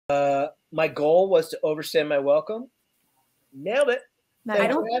My goal was to overstay my welcome. Nailed it.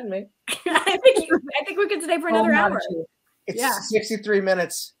 Thanks for having me. I think we could stay for another hour. It's 63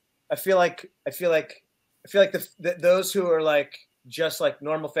 minutes. I feel like those who are like just like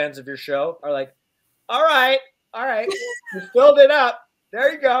normal fans of your show are like, all right, you filled it up.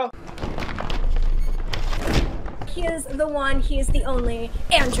 There you go. He is the one. He is the only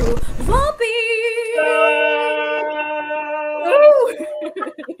Andrew Volpe.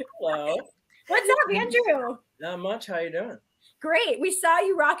 Hello. What's up, Andrew? Not much. How you doing? Great. We saw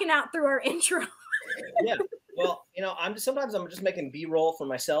you rocking out through our intro. Yeah. Well, sometimes I'm just making B-roll for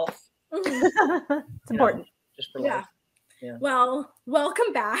myself. It's important. Just for life. Yeah. Well,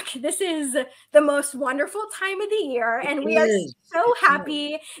 welcome back. This is the most wonderful time of the year, and we are so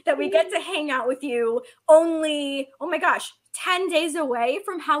happy that we get to hang out with you only, oh my gosh, 10 days away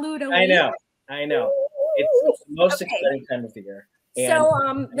from HalLUDOween. I know. It's the most exciting time of the year.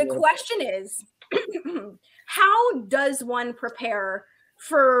 So the question is, how does one prepare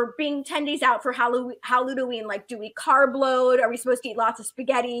for being 10 days out for HalLUDOween? Like, do we carb load? Are we supposed to eat lots of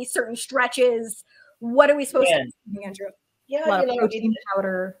spaghetti, certain stretches? What are we supposed to do, Andrew? Yeah, protein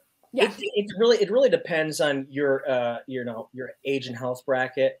powder. Yeah, it really depends on your age and health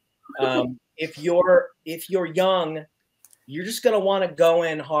bracket. If you're young, you're just gonna want to go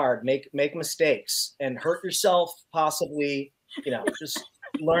in hard, make mistakes, and hurt yourself possibly. Just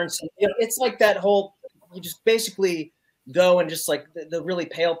learn some. It's like that whole. You just basically go and just like the really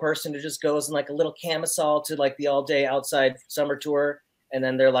pale person who just goes in like a little camisole to like the all day outside summer tour, and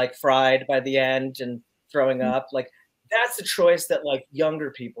then they're like fried by the end and throwing up. Like that's the choice that like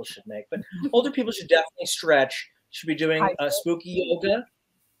younger people should make, but older people should definitely stretch. Should be doing spooky yoga,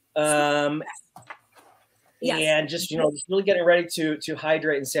 and just just really getting ready to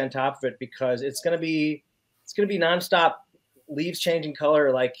hydrate and stay on top of it, because it's gonna be nonstop. Leaves changing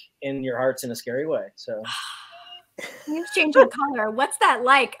color like in your hearts in a scary way. So leaves changing color. What's that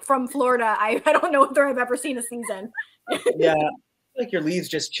like from Florida? I don't know whether I've ever seen a season. Yeah, like your leaves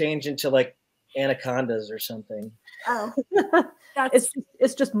just change into like anacondas or something. Oh,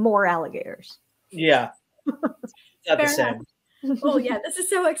 it's just more alligators. Yeah, not the same. Oh yeah, this is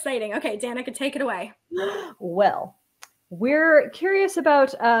so exciting. Okay, Danica, take it away. Well, we're curious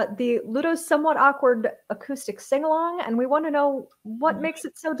about the Ludo's Somewhat Awkward acoustic sing-along, and we want to know what makes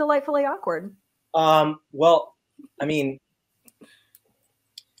it so delightfully awkward. Well, I mean,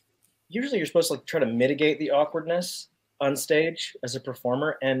 usually you're supposed to like try to mitigate the awkwardness on stage as a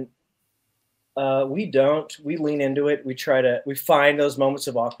performer, and we don't. We lean into it. We find those moments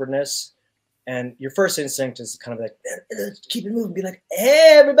of awkwardness, and your first instinct is kind of like, keep it moving, be like,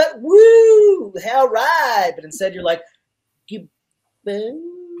 hey, everybody, woo, all right. But instead you're like, and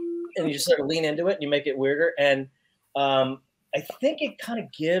you just sort of lean into it and you make it weirder. And I think it kind of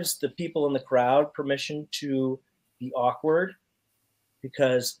gives the people in the crowd permission to be awkward,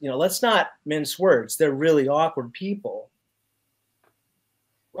 because let's not mince words, they're really awkward people.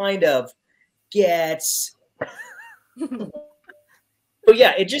 Kind of gets but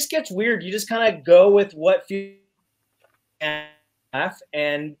yeah, it just gets weird. You just kind of go with what feels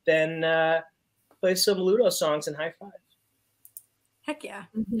and then play some Ludo songs and high five. Heck yeah.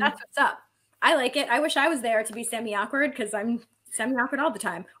 That's what's up. I like it. I wish I was there to be semi-awkward, because I'm semi-awkward all the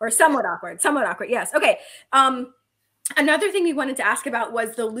time, or somewhat awkward. Yes. Okay. Another thing we wanted to ask about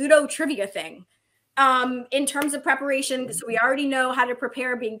was the Ludo trivia thing. In terms of preparation, so we already know how to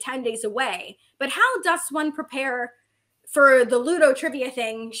prepare being 10 days away, but how does one prepare for the Ludo trivia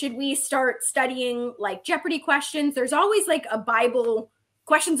thing? Should we start studying like Jeopardy questions? There's always like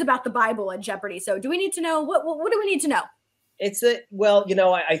questions about the Bible at Jeopardy. So do we need to know, what do we need to know?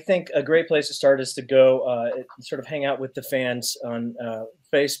 I think a great place to start is to go sort of hang out with the fans on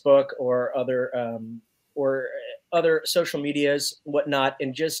Facebook or other social medias, whatnot,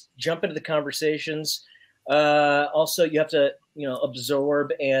 and just jump into the conversations. Also, you have to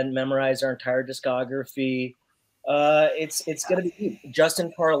absorb and memorize our entire discography. It's going to be deep.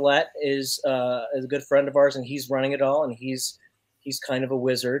 Justin Parlett is a good friend of ours, and he's running it all, and he's kind of a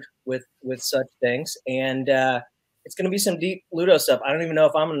wizard with such things, and it's going to be some deep Ludo stuff. I don't even know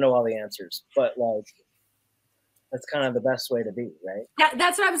if I'm going to know all the answers, but like, that's kind of the best way to be, right?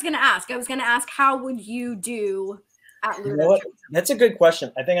 That's what I was going to ask. I was going to ask, how would you do at Ludo? You know what? That's a good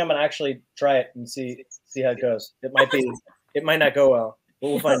question. I think I'm going to actually try it and see how it goes. It might not go well, but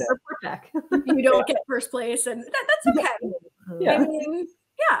we'll find out. You don't get first place, and that's okay. Yeah. I mean,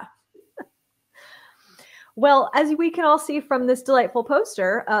 yeah. Well, as we can all see from this delightful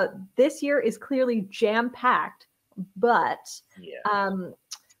poster, this year is clearly jam-packed, but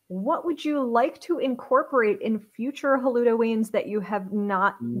what would you like to incorporate in future HalLUDOweens that you have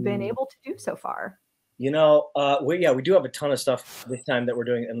not been able to do so far? You know, we do have a ton of stuff this time that we're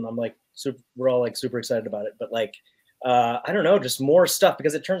doing, and I'm like, we're all like super excited about it. But like, I don't know, just more stuff,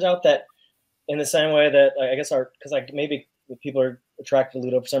 because it turns out that in the same way that I guess because like maybe people are attracted to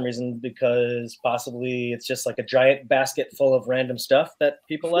Ludo for some reason, because possibly it's just like a giant basket full of random stuff that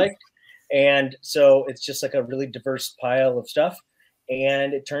people like, and so it's just like a really diverse pile of stuff.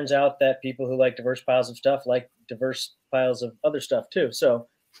 And it turns out that people who like diverse piles of stuff like diverse piles of other stuff too. So,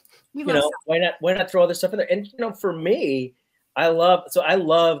 you know, why not throw other stuff in there? And, you know, for me, I love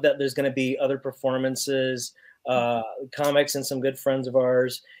that there's going to be other performances, comics and some good friends of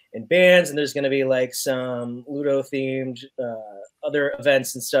ours and bands. And there's going to be like some Ludo themed, other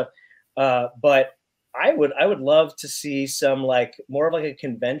events and stuff. But I would love to see some like more of like a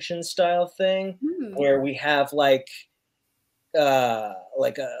convention style thing where we have like a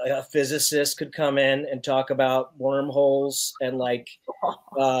physicist could come in and talk about wormholes, and like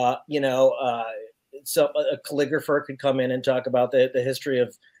so a calligrapher could come in and talk about the history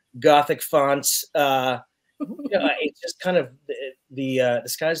of Gothic fonts. It's just kind of the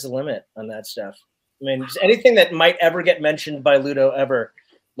sky's the limit on that stuff. I mean, just anything that might ever get mentioned by Ludo ever,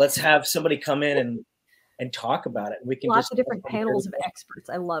 let's have somebody come in and talk about it. We can lots of different panels of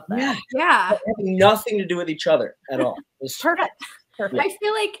experts. I love that. Yeah. Nothing to do with each other at all. Perfect. I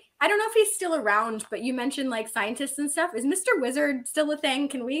feel like, I don't know if he's still around, but you mentioned like scientists and stuff. Is Mr. Wizard still a thing?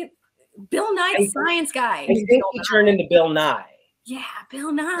 Bill Nye, the science guy. I think he turned into Bill Nye. Yeah,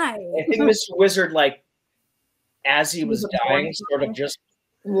 Bill Nye. I think Mr. Wizard, like, as he was dying, sort of just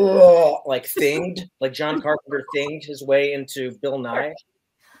like thinged, like John Carpenter thinged his way into Bill Nye.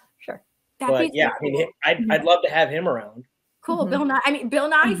 Sure. But yeah, I mean, I'd love to have him around. Cool. Bill Nye. I mean, Bill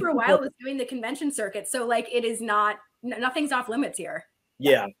Nye for a while was doing the convention circuit. So like it is nothing's off limits here.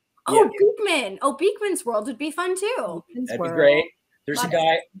 Yeah. Oh, Beekman. Oh, Beekman's World would be fun too. That'd be great. There's a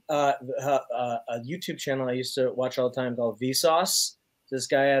guy, a YouTube channel I used to watch all the time called Vsauce. This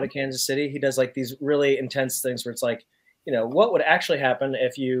guy out of Kansas City. He does like these really intense things where it's like, you know, what would actually happen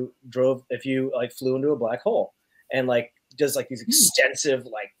if you like flew into a black hole, and like does like these extensive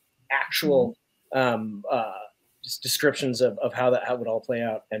like actual just descriptions of how that would all play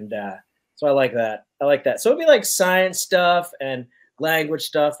out. And so I like that. So it'd be like science stuff and language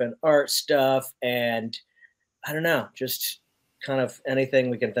stuff and art stuff, and I don't know, just kind of anything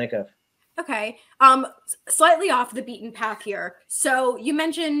we can think of. Okay. Slightly off the beaten path here. So you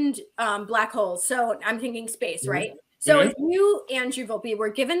mentioned black holes. So I'm thinking space, right? So if you, Andrew Volpe, were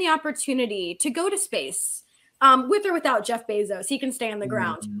given the opportunity to go to space, with or without Jeff Bezos, he can stay on the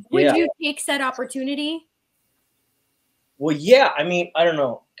ground. Would you take said opportunity? Well, yeah. I mean, I don't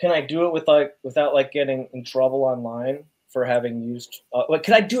know. Can I do it without like getting in trouble online for having used? Like,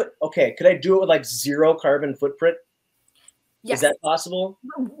 could I do it? Okay, could I do it with like 0 carbon footprint? Yes. Is that possible?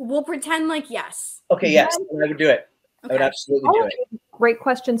 We'll pretend like yes. Okay, yes, I would do it. Okay. I would absolutely do it. Great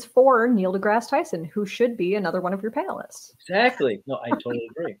questions for Neil deGrasse Tyson, who should be another one of your panelists. Exactly. No, I totally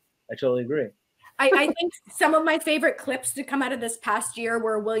agree. I think some of my favorite clips to come out of this past year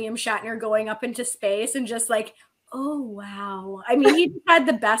were William Shatner going up into space and just like, oh, wow. I mean, he had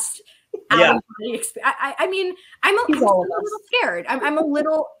the best experience. I mean, I'm a little scared.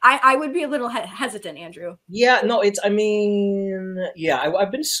 I would be a little hesitant, Andrew. Yeah, no, I mean,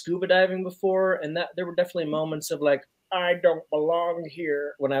 I've been scuba diving before, and that there were definitely moments of like, I don't belong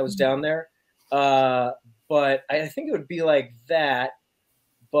here when I was down there. But I think it would be like that.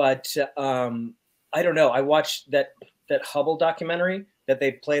 But I don't know. I watched that Hubble documentary that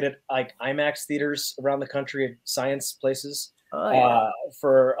they played at like IMAX theaters around the country at science places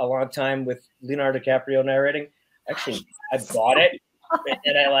for a long time with Leonardo DiCaprio narrating. Actually, I bought it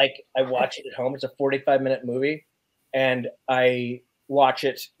and I watch it at home. It's a 45-minute movie, and I watch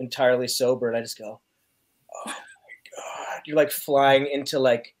it entirely sober, and I just go, oh my God. You're like flying into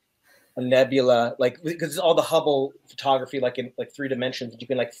like a nebula, like because it's all the Hubble photography, like in like 3 dimensions. You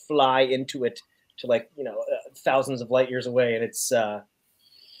can like fly into it to like, you know, thousands of light years away, and it's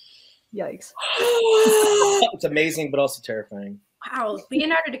yikes. It's amazing, but also terrifying. Wow,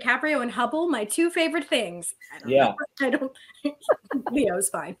 Leonardo DiCaprio and Hubble, my 2 favorite things. I don't. Leo's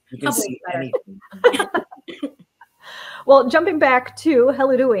fine. You can see anything. Well, jumping back to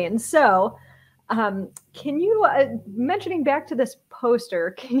HalLUDOween, so can you, mentioning back to this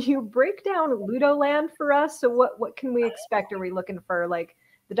poster, can you break down Ludoland for us? So what can we expect? Are we looking for like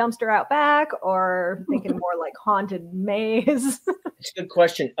the dumpster out back, or thinking more like haunted maze? It's a good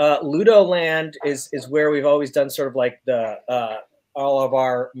question. Ludoland is where we've always done sort of like the all of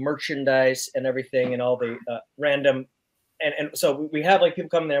our merchandise and everything, and all the random so we have like people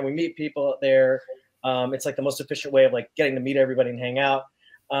come there, we meet people there. It's like the most efficient way of like getting to meet everybody and hang out.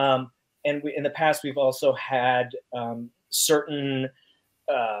 And in the past, we've also had certain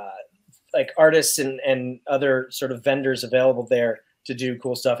like artists and other sort of vendors available there to do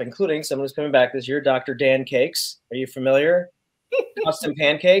cool stuff, including someone who's coming back this year, Dr. Dan Cakes. Are you familiar? Custom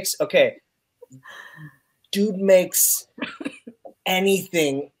pancakes. Okay. Dude makes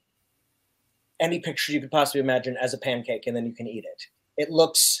anything, any picture you could possibly imagine as a pancake, and then you can eat it. It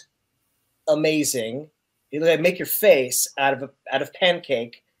looks amazing. You like make your face out of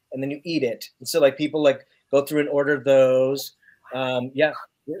pancake, and then you eat it. And so like people like go through and order those. Yeah.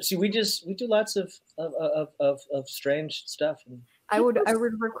 See, we do lots of strange stuff. I would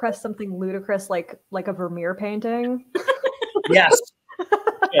request something ludicrous like a Vermeer painting. Yes.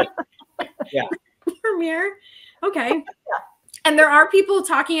 Yeah. Vermeer. Okay. Yeah. And there are people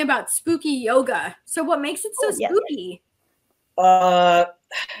talking about spooky yoga. So what makes it so spooky?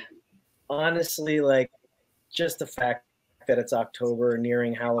 Honestly, like just the fact that it's October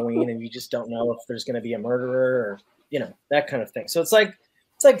nearing Halloween and you just don't know if there's going to be a murderer or, you know, that kind of thing. So it's like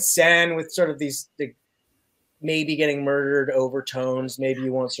Zen with sort of these maybe getting murdered overtones. Maybe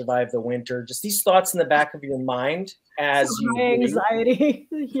you won't survive the winter. Just these thoughts in the back of your mind as you anxiety.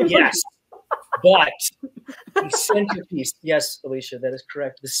 Yes. But the centerpiece, yes, Alicia, that is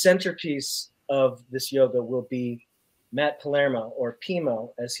correct. The centerpiece of this yoga will be Matt Palermo, or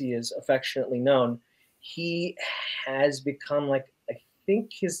Pimo, as he is affectionately known. He has become, like, I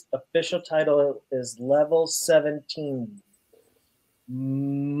think his official title is Level 17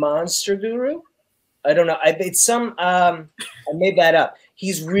 Monster Guru. I don't know. I made that up.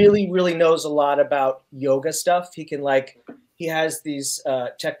 He's really knows a lot about yoga stuff. He can he has these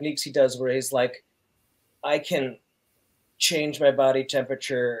techniques he does where he's like, I can change my body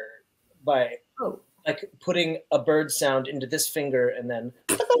temperature by like putting a bird sound into this finger and then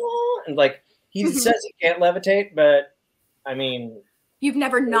and like he says he can't levitate, but I mean, you've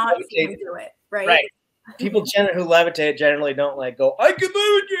never not seen him do it, right? Right. People who levitate generally don't like go, I can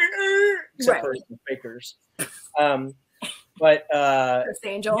levitate, except for fakers. But Chris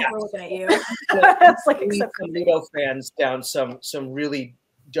Angel, we're looking at you. It's like except for Ludo fans down some really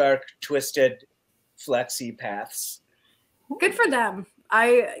dark, twisted, flexy paths. Good for them.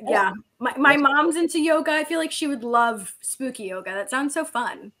 My mom's into yoga. I feel like she would love spooky yoga. That sounds so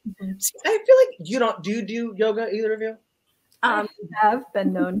fun. See, I feel like you don't do yoga, either of you? I have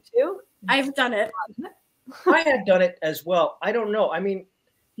been known to. I've done it. I have done it as well. I don't know. I mean,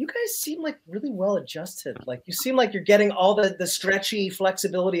 you guys seem like really well adjusted. Like you seem like you're getting all the stretchy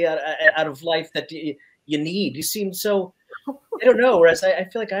flexibility out of life that you need. You seem so, I don't know. Whereas I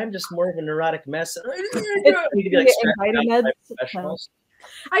feel like I'm just more of a neurotic mess. I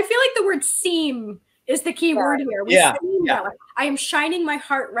feel like the word seem is the key word here. I am shining my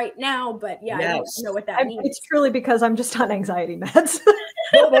heart right now, but I don't know what that means. It's truly because I'm just on anxiety meds.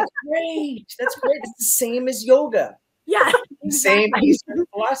 No, that's great. That's great. It's the same as yoga. Yeah. Same Eastern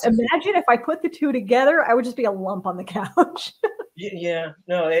philosophy. Imagine if I put the two together, I would just be a lump on the couch. Yeah.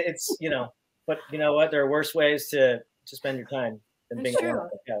 No, it's, but you know what? There are worse ways to spend your time than being on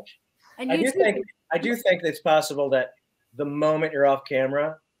the couch. And I do think it's possible that the moment you're off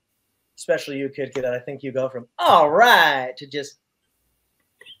camera, especially you, Kid, I think you go from all right to just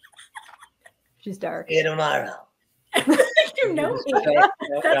she's dark. See you tomorrow. You know me.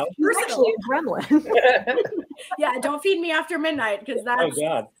 You're actually a gremlin. Yeah, don't feed me after midnight because that's. Oh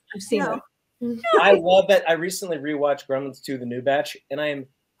God, I've seen it. I love that. I recently rewatched Gremlins 2: The New Batch, and I am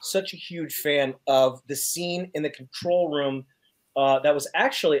such a huge fan of the scene in the control room. That was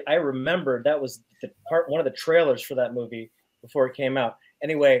actually, I remember that was one of the trailers for that movie before it came out.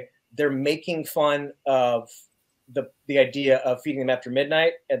 Anyway, they're making fun of the idea of feeding them after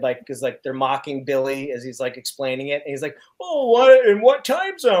midnight, and because they're mocking Billy as he's explaining it, and he's like, oh, what in what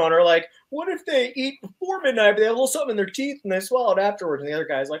time zone? Or what if they eat before midnight but they have a little something in their teeth and they swallow it afterwards? And the other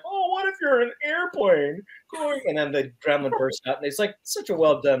guy's like, oh, what if you're in an airplane going? And then the gremlin bursts out, and it's such a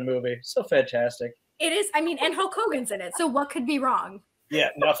well done movie, so fantastic. It is. I mean, and Hulk Hogan's in it, so what could be wrong? Yeah,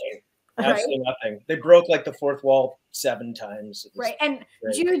 nothing. Absolutely nothing. They broke the fourth wall 7 times. Right. And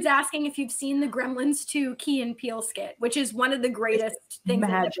great. Jude's asking if you've seen the Gremlins 2 Key and Peele skit, which is one of the greatest things.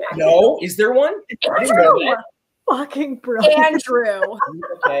 Magic. No, is there one? Andrew. Fucking brilliant. Andrew.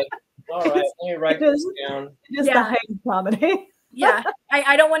 Okay. All right. Let me write this down. Just the height of comedy. Yeah.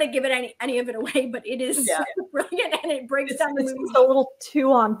 I don't want to give it any of it away, but it is brilliant, and it breaks down the movie. It's a little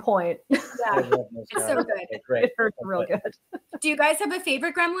too on point. Yeah. It's so good. Okay, great. It hurts real good. Do you guys have a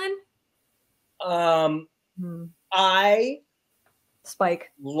favorite Gremlin?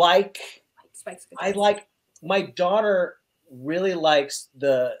 Spike. Spike's good. I like my daughter really likes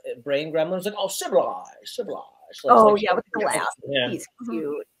the brain gremlins. Like, oh, civilized. Oh, like, yeah, with the glass. Yeah. He's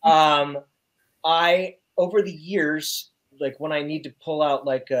cute. I over the years, like when I need to pull out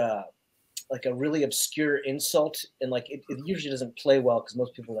like a really obscure insult, and like it usually doesn't play well because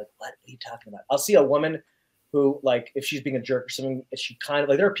most people are like, what are you talking about? I'll see a woman who, like, if she's being a jerk or something, she kind of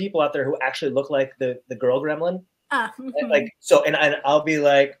like, there are people out there who actually look like the girl gremlin. Like, so, and I'll be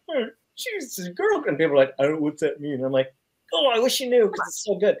like, she's a girl, and people are like, I don't know what's that mean. I'm like, oh, I wish you knew because it's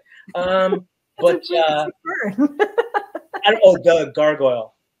so good. But the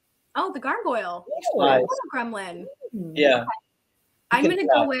gargoyle. Oh, the gargoyle. Gremlin. Yeah. I'm gonna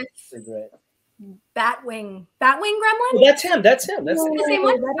go with Batwing. Batwing gremlin? Oh, that's him. That's the same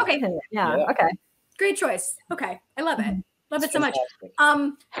one? Okay. Yeah. Okay. Great choice. Okay. I love it. Love it so much.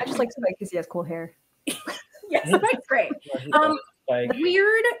 I just like Spike because he has cool hair. Yes, that's great.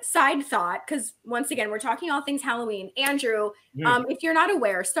 Weird side thought, because once again, we're talking all things Halloween. Andrew, if you're not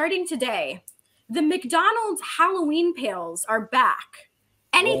aware, starting today, the McDonald's Halloween pails are back.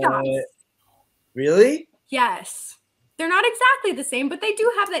 Any thoughts? Really? Yes. They're not exactly the same, but they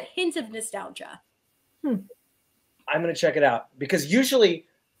do have that hint of nostalgia. I'm going to check it out, because usually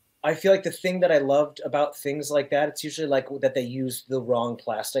I feel like the thing that I loved about things like that, it's usually like that they use the wrong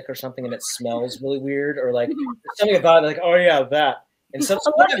plastic or something and it smells really weird, or like something about it, like, oh yeah, that. And some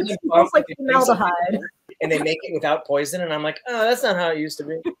it smells like formaldehyde. And they make it without poison, and I'm like, oh, that's not how it used to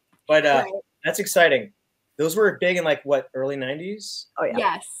be. But that's exciting. Those were big in like what, early 90s? Oh yeah.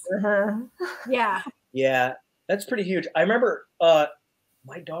 Yes. Yeah. Yeah, that's pretty huge. I remember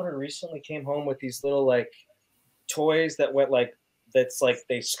my daughter recently came home with these little like toys that went like, that's like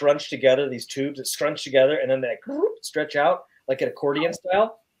they scrunch together, these tubes that scrunch together and then they stretch out like an accordion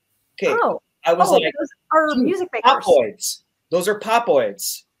style. Okay. I was like, those are music makers. Popoids. Those are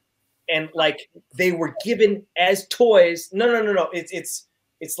popoids. And like they were given as toys. No.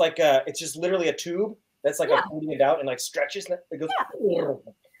 It's like it's just literally a tube that's like accordioned out and like stretches and it goes.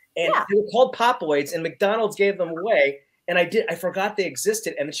 And they were called popoids, and McDonald's gave them away. And I forgot they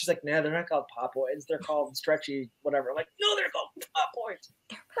existed. And then she's like, nah, they're not called popoids. They're called stretchy, whatever. I'm like, no, they're called popoids.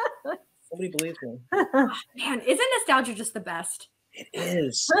 Nobody believes me. Man, isn't nostalgia just the best? It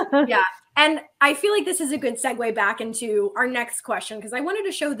is. Yeah. And I feel like this is a good segue back into our next question, because I wanted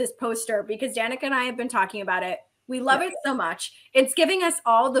to show this poster because Danica and I have been talking about it. We love it so much. It's giving us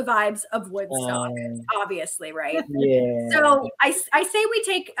all the vibes of Woodstock, obviously, right? Yeah. So I say we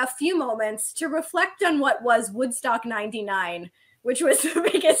take a few moments to reflect on what was Woodstock 99, which was the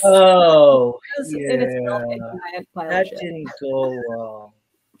biggest. Oh, that didn't go well.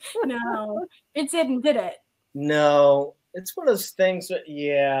 No, it didn't, did it? No, it's one of those things that,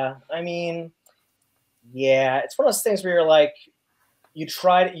 I mean, it's one of those things where you're like,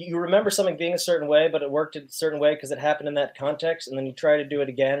 you remember something being a certain way, but it worked a certain way because it happened in that context, and then you try to do it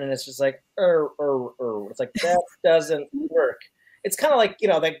again, and it's just like, it's like, that doesn't work. It's kind of like,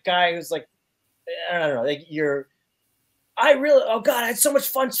 that guy who's like, I don't know, like oh God, I had so much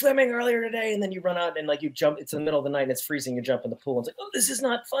fun swimming earlier today, and then you run out and like you jump, it's in the middle of the night and it's freezing, you jump in the pool, and it's like, oh, this is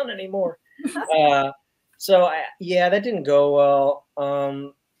not fun anymore. So that didn't go well.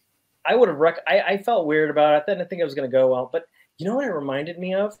 I would have I felt weird about it. I didn't think it was going to go well, but you know what it reminded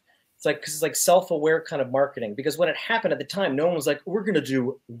me of? It's like, because it's like self-aware kind of marketing. Because when it happened at the time, no one was like, we're going to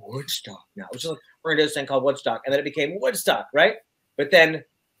do Woodstock now. It was just like, we're going to do this thing called Woodstock. And then it became Woodstock, right? But then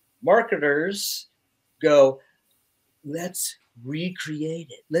marketers go, let's recreate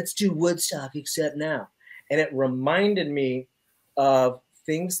it. Let's do Woodstock except now. And it reminded me of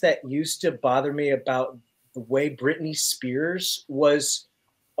things that used to bother me about the way Britney Spears was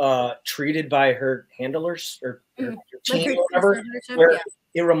treated by her handlers or her team or whatever, where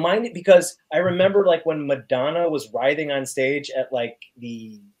it reminded, because I remember like when Madonna was writhing on stage at like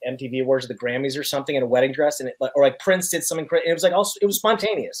the MTV Awards or the Grammys or something in a wedding dress, and or like Prince did something crazy. It was like also, it was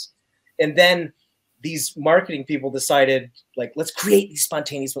spontaneous. And then these marketing people decided like, let's create these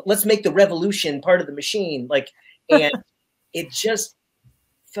spontaneous, but let's make the revolution part of the machine. Like, and it just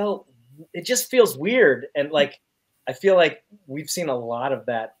feels weird. And like, I feel like we've seen a lot of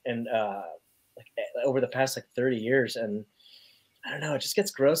that and like over the past like 30 years, and I don't know, it just gets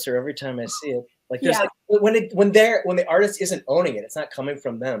grosser every time I see it. Like there's like when the artist isn't owning it, it's not coming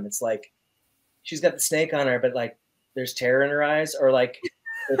from them. It's like she's got the snake on her, but like there's terror in her eyes, or like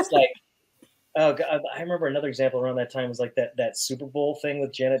it's like, oh God, I remember another example around that time was like that Super Bowl thing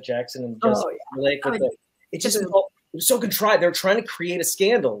with Janet Jackson and Justin Timberlake. It was so contrived. They were trying to create a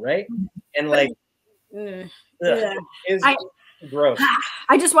scandal, right? And like. It's gross.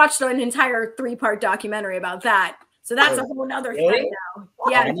 I just watched an entire 3-part documentary about that, so that's a whole other thing now.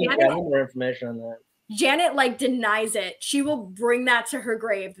 I need more information on that. Janet like denies it. She will bring that to her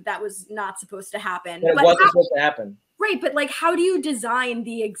grave that was not supposed to happen. But it wasn't supposed to happen. Right, but like, how do you design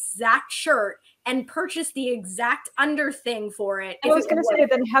the exact shirt and purchase the exact under thing for it? I was going to say,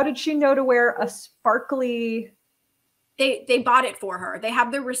 then how did she know to wear a sparkly? They bought it for her. They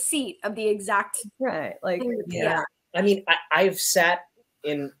have the receipt of the exact right. Like, yeah. I mean, I've sat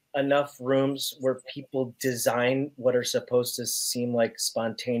in enough rooms where people design what are supposed to seem like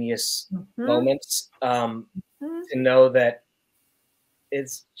spontaneous moments to know that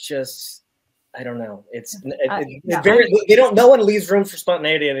it's just, I don't know. It's they don't. No one leaves room for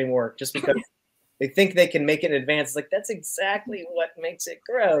spontaneity anymore just because they think they can make it in advance. It's like, that's exactly what makes it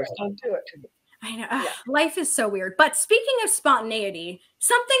gross. Don't do it. I know. Yeah. Life is so weird. But speaking of spontaneity,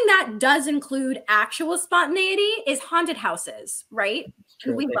 something that does include actual spontaneity is haunted houses, right?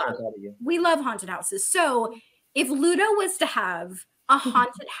 We love haunted houses. So if Ludo was to have a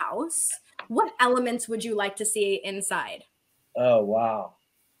haunted house, what elements would you like to see inside? Oh, wow.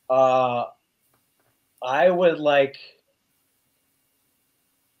 I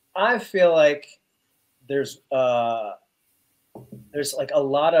feel like there's like a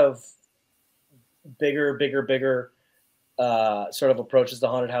lot of bigger sort of approaches to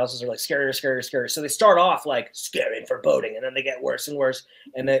haunted houses are like scarier. So they start off like scary and foreboding, and then they get worse and worse.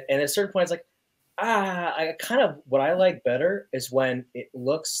 And at a certain point, it's like, I kind of, what I like better is when it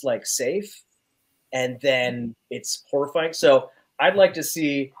looks like safe and then it's horrifying. So I'd like to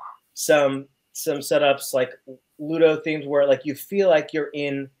see some setups like Ludo themed where like you feel like you're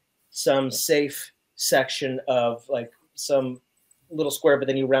in some safe section of like some little square, but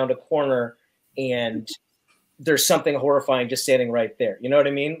then you round a corner and there's something horrifying just standing right there. You know what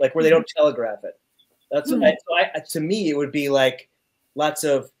I mean? Like where they don't telegraph it. That's to me, it would be like lots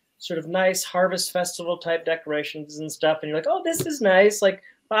of sort of nice harvest festival type decorations and stuff. And you're like, oh, this is nice. Like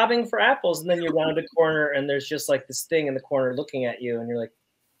bobbing for apples. And then you round a corner and there's just like this thing in the corner looking at you. And you're like,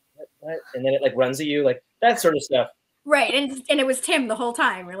 what? And then it like runs at you, like that sort of stuff. Right. And it was Tim the whole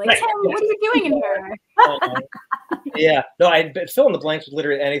time. We're like, right. Tim, what are you doing in here? Yeah. No, I'd fill in the blanks with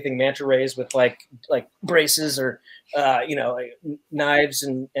literally anything manta rays with like braces or like knives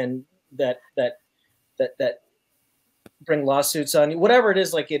and that bring lawsuits on you. Whatever it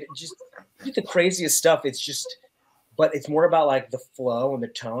is, like it just the craziest stuff. It's just, but it's more about like the flow and the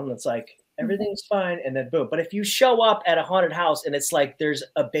tone. It's like everything's fine and then boom. But if you show up at a haunted house and it's like there's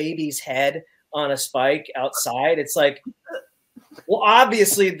a baby's head on a spike outside, it's like, well,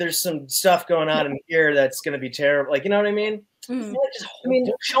 obviously there's some stuff going on in here that's going to be terrible. Like, you know what I mean? Don't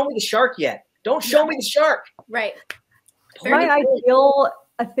show me the shark yet. Don't show me the shark. Right. My ideal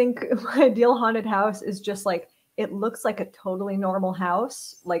haunted house is just like, it looks like a totally normal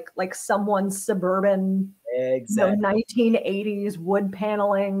house, like someone's suburban, 1980s wood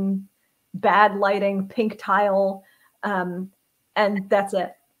paneling, bad lighting, pink tile, and that's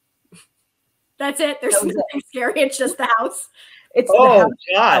it. That's it. There's nothing scary. It's just the house. It's the house.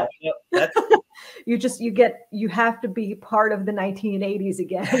 God. You have to be part of the 1980s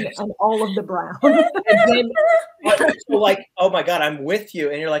again and all of the brown. And then, so like, oh my God, I'm with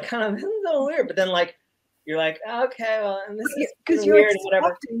you, and you're like, kind of, this is so weird. But then like, you're like, okay, well, and this is because you're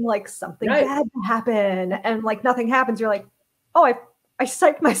expecting like something bad to happen, and like nothing happens. You're like, oh, I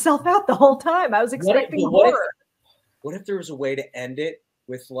psyched myself out the whole time. I was expecting horror. What if there was a way to end it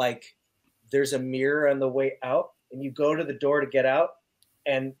with like, there's a mirror on the way out, and you go to the door to get out,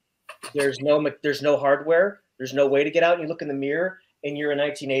 and there's no hardware, there's no way to get out, and you look in the mirror, and you're a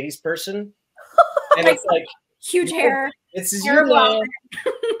 1980s person, and it's like huge hair. This is your mom.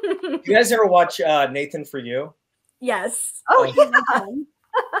 You guys ever watch Nathan For You? Yes. Oh yeah.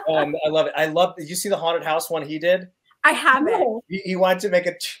 I love it. Did you see the haunted house one he did? I haven't. He wanted to make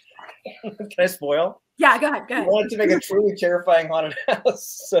a. Can I spoil? Yeah, go ahead. He wanted to make a truly terrifying haunted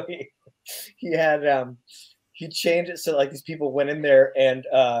house, so he had he changed it so like these people went in there and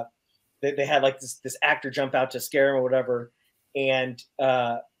they had like this actor jump out to scare him or whatever, and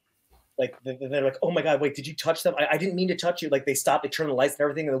like they're like, oh my God, wait, did you touch them? I didn't mean to touch you. Like they stopped, they turned the lights and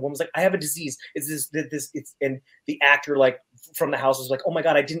everything, and the woman's like, I have a disease. It's this and the actor like from the house was like, oh my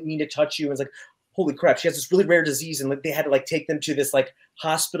God, I didn't mean to touch you. And it's like, holy crap, she has this really rare disease, and like they had to like take them to this like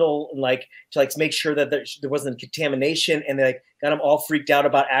hospital and like to like make sure that there wasn't contamination, and they like got them all freaked out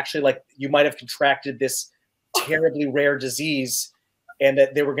about actually like you might have contracted this terribly rare disease, and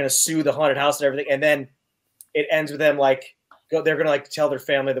that they were going to sue the haunted house and everything. And then it ends with them like they're going to like tell their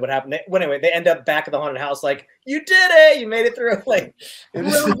family that what happened. Anyway, they end up back at the haunted house like, you did it, you made it through. Like it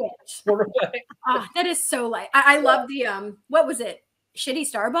was that is so light. I love the what was it? Shitty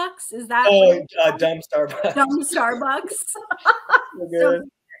Starbucks? Is that dumb Starbucks? Dumb Starbucks. So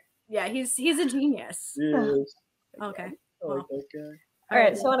Yeah, he's a genius. Yes. Okay. I like that guy. All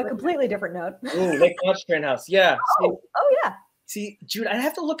right. So on a completely different note. Ooh, Lake Pontchartrain House. Yeah. Oh yeah. See, Jude, I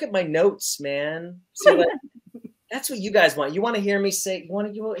have to look at my notes, man. See, like, that's what you guys want. You want to hear me say, you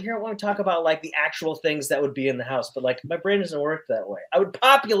want to talk about like the actual things that would be in the house, but like my brain doesn't work that way. I would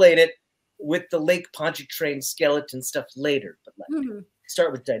populate it with the Lake Pontchartrain skeleton stuff later, but like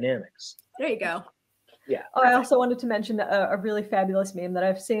start with dynamics. There you go. Yeah. Oh, I also wanted to mention a really fabulous meme that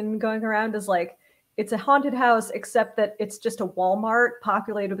I've seen going around is like, it's a haunted house, except that it's just a Walmart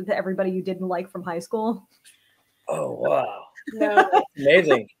populated with everybody you didn't like from high school. Oh, wow. No.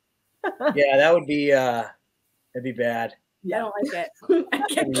 Amazing. Yeah, that would be, that'd be bad. I don't like it. I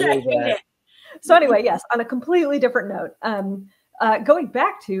can't it. So anyway, yes, on a completely different note, going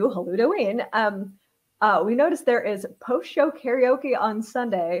back to HalLUDOween, we noticed there is post-show karaoke on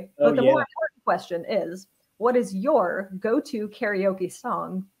Sunday, but the more important question is, what is your go-to karaoke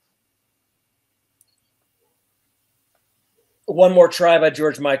song? One More Try by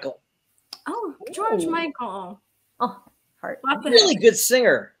George Michael. Oh, George Michael. Oh, heart. Really good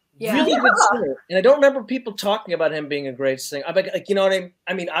singer. Yeah. Really good singer. And I don't remember people talking about him being a great singer. I like, you know what I mean?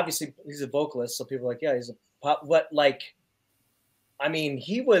 I mean, obviously he's a vocalist, so people are like, yeah, he's a pop. But like, I mean,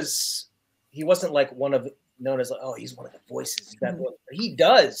 he wasn't like one of known as like, oh, he's one of the voices. He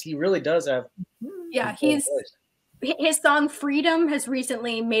does. He really does have. Yeah, his song "Freedom" has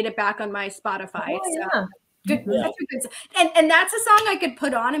recently made it back on my Spotify. Oh, so. yeah. Good, that's a good, and that's a song I could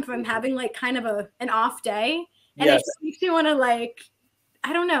put on if I'm having like kind of an off day, and it just makes me want to like,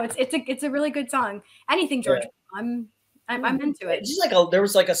 I don't know, it's a really good song. Anything George, I'm into it. It's just like there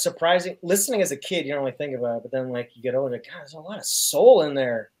was like a surprising listening as a kid. You don't really think about it, but then like you get older, like, God, there's a lot of soul in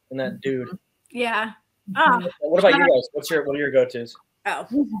there in that dude. Yeah. What about you guys? What are your go-tos? Oh,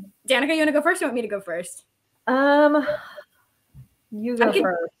 Danica, you want to go first or want me to go first? You go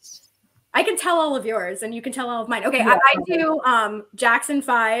first. I can tell all of yours, and you can tell all of mine. Okay, I do Jackson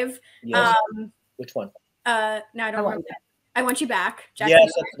 5. Yes. Which one? No, I don't remember. I Want You Back. Jackson. Yes,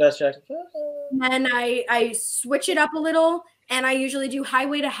 that's the best Jackson 5. And I switch it up a little, and I usually do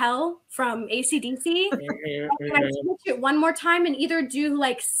Highway to Hell from AC/DC. And I switch it one more time and either do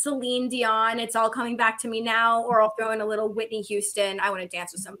like Celine Dion, It's All Coming Back to Me Now, or I'll throw in a little Whitney Houston, I Want to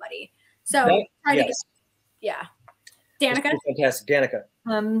Dance with Somebody. So try to get, Danica? Fantastic. Danica.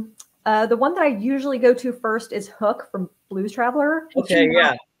 The one that I usually go to first is Hook from Blues Traveler. Okay,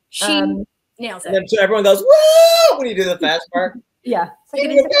 she nails it. And then so everyone goes, woo! When you do the fast part. Yeah. Right?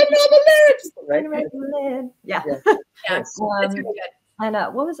 Yeah. That's really good. And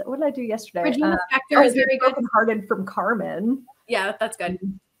what did I do yesterday? Regina Spektor is very good. Broken Hearted from Carmen. Yeah, that's good.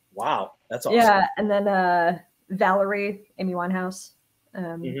 Wow, that's awesome. Yeah, and then Valerie, Amy Winehouse.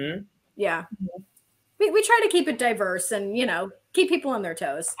 Yeah. We try to keep it diverse and, you know, keep people on their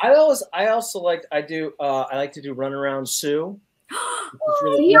toes. I like to do Run Around Sue. It's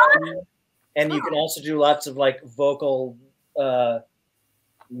really fun. And you can also do lots of like vocal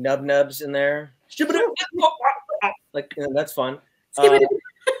nubs in there. Like that's fun. And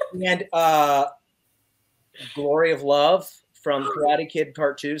Glory of Love from Karate Kid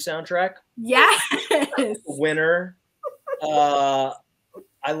Part 2 soundtrack. Yes. Winner.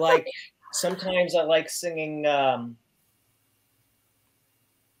 Sometimes I like singing A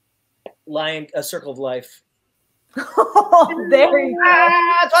Circle of Life. Oh, there you go.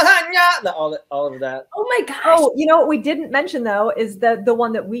 All of that. Oh my gosh. Oh, you know what we didn't mention though is the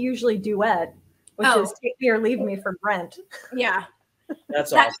one that we usually duet, which is Take Me or Leave Me from Brent. Yeah.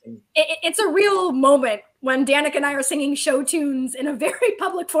 That's awesome. It's a real moment when Danica and I are singing show tunes in a very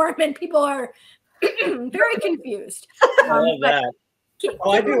public forum and people are very confused. I love that.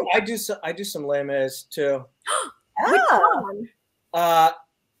 I do some Les Mis too.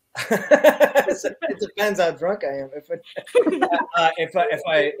 It depends how drunk I am. If I'm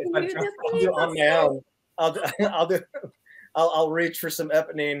drunk, I'll do on my own. I'll reach for some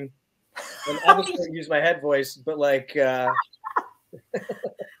Eponine and obviously use my head voice, but like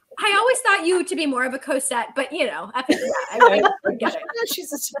I always thought you to be more of a Cosette, but you know, I get it.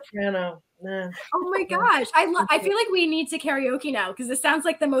 She's a soprano. Nah. Oh my gosh, I feel like we need to karaoke now because this sounds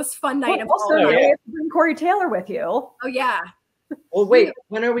like the most fun night of all. Also, you have to bring Corey Taylor with you. Oh yeah. Well, wait.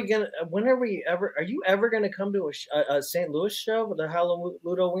 Are you ever gonna come to a St. Louis show with the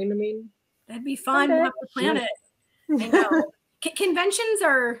HalLUDOween Event? That'd be fun. We'll have to plan it. I know. Conventions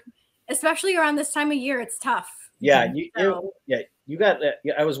are, especially around this time of year, it's tough. Yeah, you got.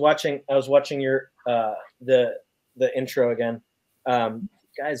 I was watching your the intro again.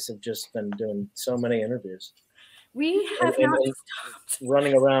 Guys have just been doing so many interviews. We have not stopped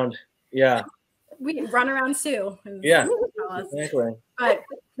running around. Yeah. We run around Sue. Yeah, exactly. But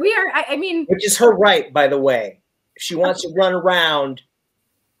We are. I mean, which is her right, by the way. If she wants to run around,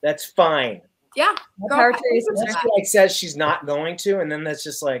 that's fine. Yeah. That's like says she's not going to, and then that's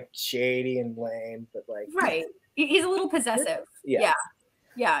just like shady and lame. But like, right. He's a little possessive. Yeah.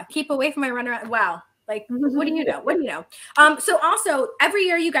 Yeah. Keep away from my runaround. Wow. Like, what do you know? What do you know? So also every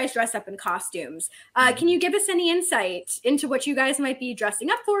year you guys dress up in costumes. Can you give us any insight into what you guys might be dressing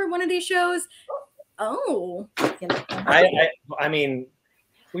up for one of these shows? Oh, I mean,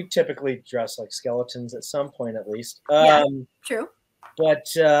 we typically dress like skeletons at some point, at least. Yeah, true.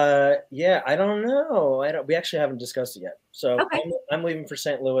 But yeah, I don't know. We actually haven't discussed it yet. So I'm leaving for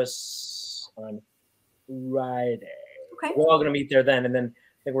St. Louis on Friday. Okay. We're all going to meet there then, and then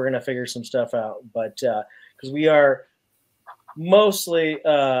I think we're going to figure some stuff out. But because we are mostly,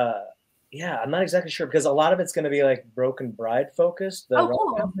 yeah, I'm not exactly sure because a lot of it's going to be like Broken Bride focused.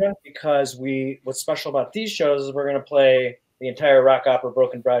 Cool. Because what's special about these shows is we're going to play the entire rock opera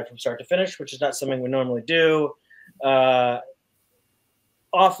Broken Bride from start to finish, which is not something we normally do.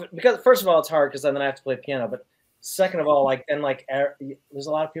 Often, because first of all, it's hard because then I have to play piano. But second of all, there's a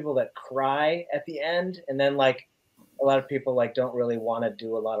lot of people that cry at the end, and then like a lot of people like don't really want to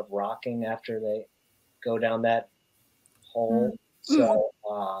do a lot of rocking after they go down that hole. So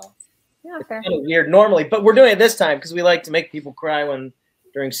it's kind of weird normally, but we're doing it this time because we like to make people cry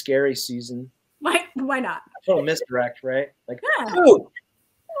during scary season. Why not? A little misdirect, right? Like, oh,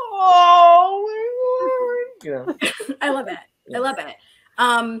 you know. I love it. I love it.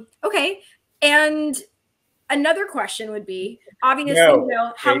 Okay. And another question would be, obviously,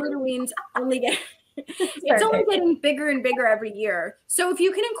 HalLUDOween's only it's only getting bigger and bigger every year. So if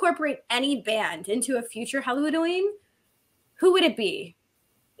you can incorporate any band into a future HalLUDOween, who would it be?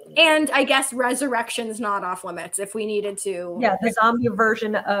 And I guess Resurrection's not off limits if we needed to. Yeah, the zombie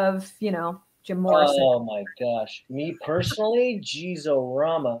version of, Jim Morrison. Oh my gosh. Me personally,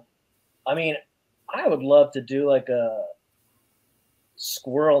 Geez-O-Rama. I mean, I would love to do like a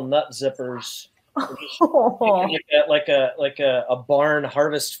Squirrel Nut Zippers. Like a barn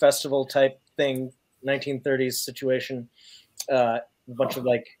harvest festival type thing, 1930s situation. A bunch of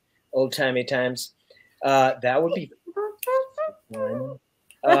like old timey times. That would be fun.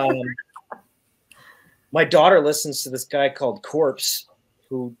 My daughter listens to this guy called Corpse,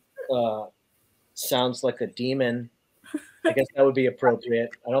 who sounds like a demon. I guess that would be appropriate.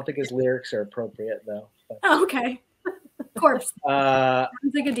 I don't think his lyrics are appropriate though. Oh, okay. Corpse. Sounds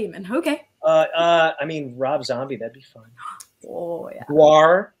like a demon. Okay. I mean, Rob Zombie, that'd be fun. Oh yeah.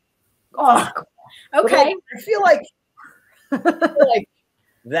 Guar. Oh. Okay. I feel like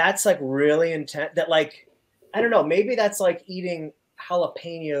that's like really intense. That like, I don't know. Maybe that's like eating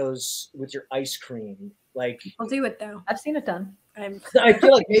jalapenos with your ice cream. Like, I'll do it though. I've seen it done. I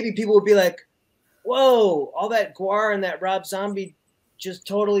feel like maybe people would be like, "Whoa, all that Guar and that Rob Zombie just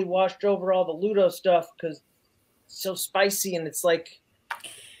totally washed over all the Ludo stuff because it's so spicy." And it's like,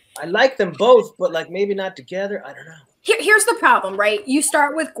 I like them both, but like maybe not together. I don't know. Here's the problem, right? You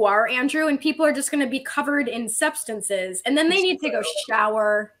start with Guar, Andrew, and people are just going to be covered in substances, and then they need to go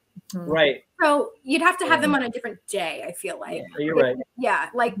shower. Right. So you'd have to have them on a different day, I feel like. Yeah, you're right. Yeah,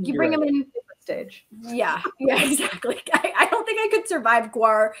 like you bring them in stage. Yeah, exactly. I don't think I could survive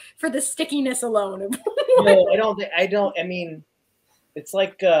Guar for the stickiness alone. No, I don't. I mean, it's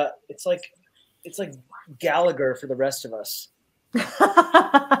like Gallagher for the rest of us.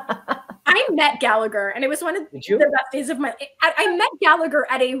 I met Gallagher, and it was one of the best days of my life. I met Gallagher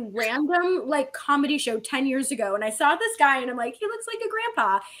at a random like comedy show 10 years ago, and I saw this guy, and I'm like, he looks like a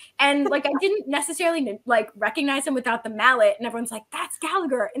grandpa, and like I didn't necessarily like recognize him without the mallet, and everyone's like, that's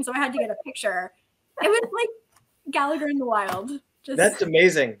Gallagher, and so I had to get a picture. It was like Gallagher in the wild. That's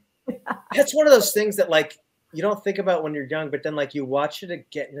amazing. That's one of those things that like you don't think about when you're young, but then like you watch it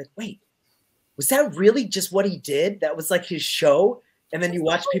again, you're like, wait, was that really just what he did? That was like his show. And then you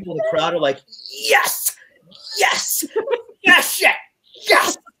watch people in the crowd are like, yes, yes, yes,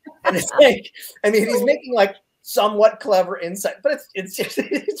 yes. And it's like, I mean, he's making like somewhat clever insight, but it's just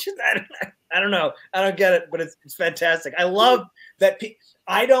I don't know. I don't get it, but it's fantastic. I love that.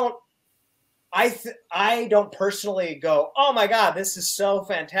 I don't personally go, oh my God, this is so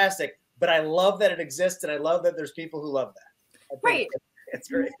fantastic. But I love that it exists. And I love that there's people who love that. Right. It's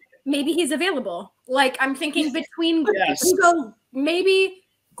great. Maybe he's available. Like I'm thinking between maybe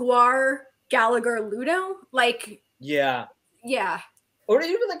Guar, Gallagher, Ludo. Like yeah. Or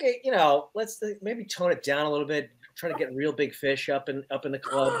even like let's maybe tone it down a little bit. Try to get real big fish up in the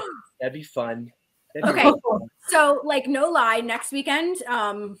club. That'd be fun. So like no lie, next weekend.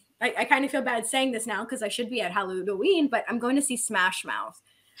 I kind of feel bad saying this now because I should be at HalLUDOween, but I'm going to see Smash Mouth.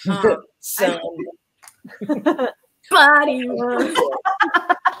 Body work.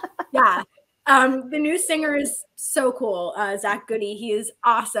 Yeah. The new singer is so cool. Zach Goody. He is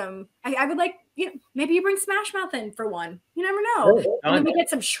awesome. I would like, maybe you bring Smash Mouth in for one. You never know. Oh, and then we get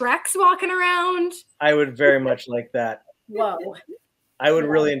some Shreks walking around. I would very much like that. Whoa. I would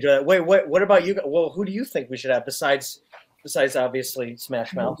really enjoy that. Wait, what about you? Well, who do you think we should have besides obviously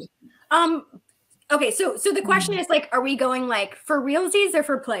Smash Mouth? Okay, so the question is like, are we going like for realsies or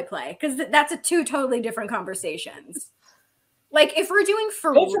for play? Because that's two totally different conversations. Like if we're doing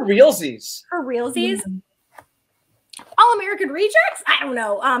for realsies. For realsies. All American Rejects? I don't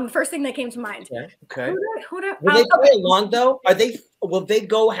know. First thing that came to mind. Okay. Will they play along though? Will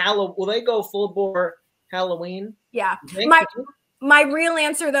they go full bore Halloween? Yeah. My real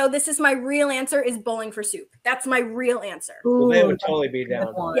answer though, this is my real answer, is Bowling for Soup. That's my real answer. Well, they would totally be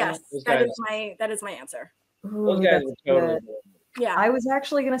down. Yes, that is my answer. Those guys would totally. Yeah. I was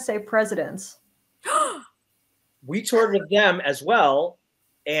actually gonna say Presidents. We toured with them as well,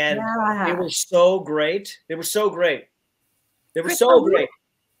 and they were so great. They were so great. Chris Ballou?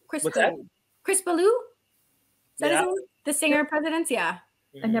 Chris Ballou? Is that his name? The singer of Presidents? Yeah.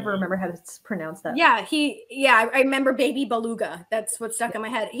 I never remember how to pronounce that. Yeah, I remember Baby Beluga. That's what stuck in my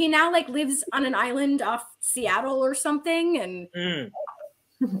head. He now like lives on an island off Seattle or something, and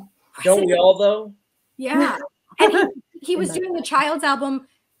don't we all though? Yeah, and he was doing the Child's album.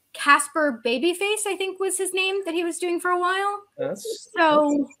 Casper Babyface, I think was his name that he was doing for a while.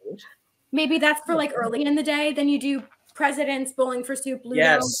 So maybe that's for like early in the day. Then you do Presidents, Bowling for Soup,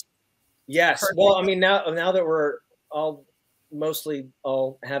 Ludo. Yes. Perfect. Well, I mean, now that we're mostly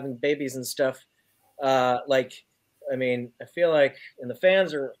all having babies and stuff, I feel like, and the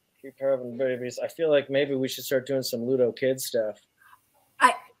fans are keep having babies. I feel like maybe we should start doing some Ludo Kids stuff.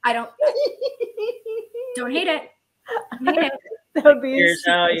 I don't hate it. Here's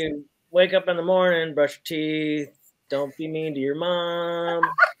how you wake up in the morning, brush your teeth, don't be mean to your mom.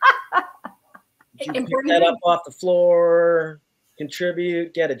 You pick that up off the floor,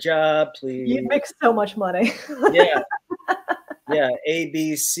 contribute, get a job, please. You'd make so much money. Yeah, A,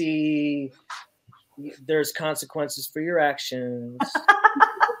 B, C. There's consequences for your actions.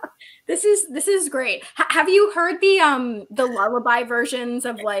 This is great. Have you heard the lullaby versions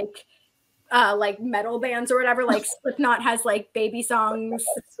of like metal bands or whatever? Like Slipknot has like baby songs.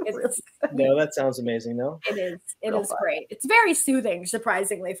 No, that sounds amazing. No, it is. It is great. It's very soothing,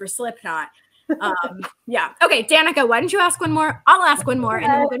 surprisingly, for Slipknot. Yeah. Okay, Danica, why don't you ask one more? I'll ask one more, and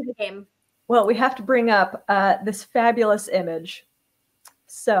then we'll go to the game. Well, we have to bring up this fabulous image.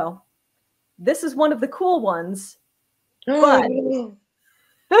 So this is one of the cool ones.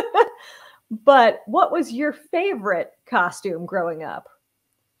 But what was your favorite costume growing up?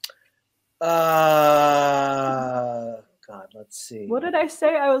 God, let's see. What did I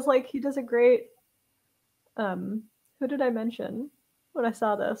say? I was like, he does a great. Who did I mention when I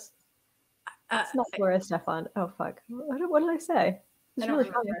saw this? It's not Gloria Estefan. Oh fuck! What did I say? It's really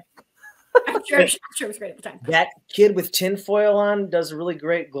funny. I'm sure it was great at the time. That kid with tinfoil on does a really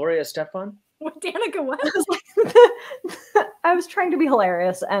great Gloria Estefan. What, Danica? What? I was trying to be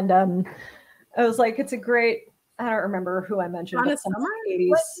hilarious, and I was like, it's a great. I don't remember who I mentioned. Donna Summer?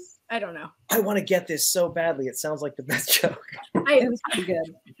 80s. I don't know. I want to get this so badly. It sounds like the best joke. It was pretty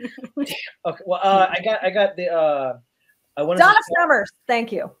good. Damn. Okay. Well, I got the. I want Donna Summers.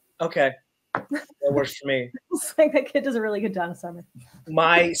 Thank you. Okay. That works for me. It's like that kid does a really good Donna Summer.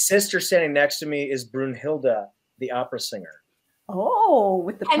 My sister standing next to me is Brunhilde, the opera singer. Oh,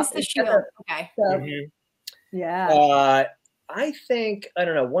 with the hence the shield. Okay. Yeah. I think, I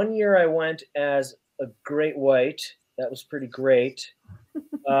don't know, one year I went as a great white. That was pretty great.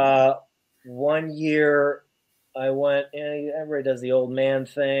 1 year I went, everybody does the old man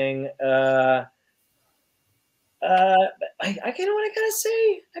thing. You know what I gotta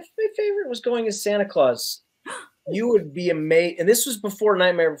say? My favorite was going as Santa Claus. You would be amazed. And this was before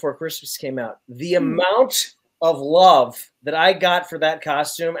Nightmare Before Christmas came out. The amount of love that I got for that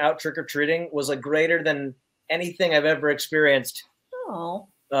costume out trick-or-treating was like greater than anything I've ever experienced. Oh.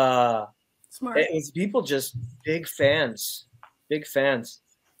 Smart. It was people just big fans. Big fans.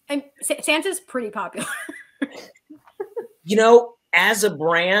 And Santa's pretty popular. You know, as a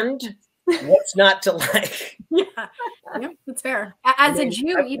brand, what's not to like? Yeah, that's fair. As a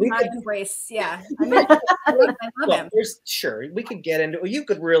Jew, even my embrace, yeah. I love him. Sure, we could get into. You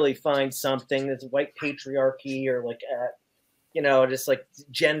could really find something that's white patriarchy or like, just like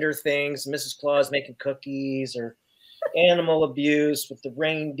gender things. Mrs. Claus making cookies or animal abuse with the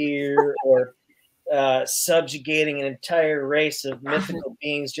reindeer or subjugating an entire race of mythical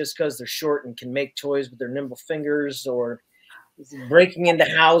beings just because they're short and can make toys with their nimble fingers, or breaking into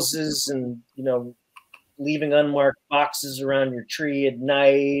houses and leaving unmarked boxes around your tree at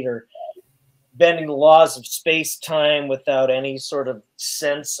night, or bending the laws of space-time without any sort of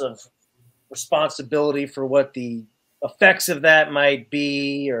sense of responsibility for what the effects of that might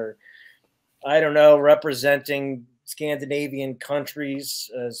be, or I don't know, representing Scandinavian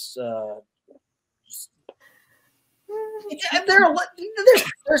countries as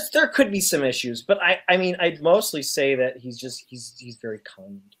there could be some issues, but I mean, I'd mostly say that he's very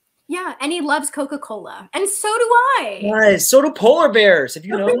kind. Yeah, and he loves Coca-Cola, and so do I. Yes, so do polar bears. Have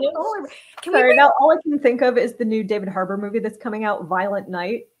you known this? Sorry, now all I can think of is the new David Harbour movie that's coming out, Violent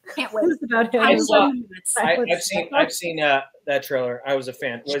Night. Can't wait. It's about him. I've seen that trailer. I was a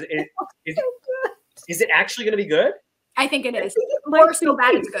fan. Is it actually going to be good? I think it is. Or so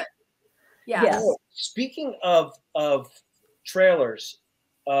bad it's good. Yeah. Yes. Oh, speaking of trailers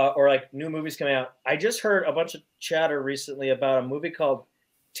or like new movies coming out, I just heard a bunch of chatter recently about a movie called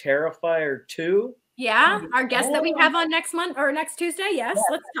Terrifier 2. Yeah, our guest that we have on next month or next Tuesday. Yes,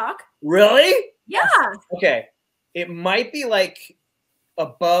 let's talk. Really? Yeah. Okay. It might be like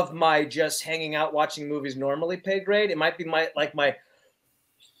above my just hanging out watching movies normally pay grade. It might be my I'm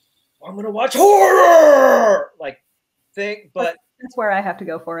gonna watch horror like thing, but that's where I have to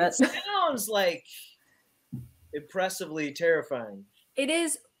go for it. It sounds like impressively terrifying. It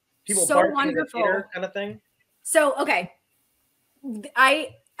is people so wonderful kind of thing. So okay,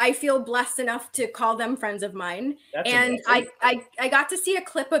 I feel blessed enough to call them friends of mine. That's and I got to see a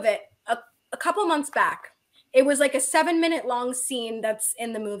clip of it a couple months back. It was like a 7-minute long scene that's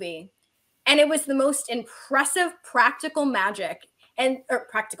in the movie. And it was the most impressive practical makeup. And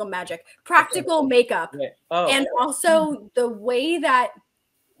also the way that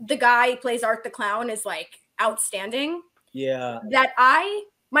the guy plays Art the Clown is like outstanding. Yeah. That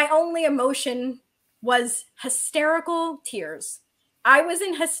my only emotion was hysterical tears. I was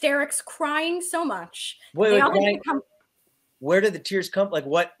in hysterics crying so much. Wait, where did the tears come? Like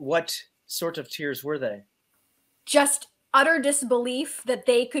what sort of tears were they? Just utter disbelief that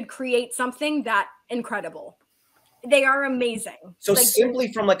they could create something that incredible. They are amazing. So like,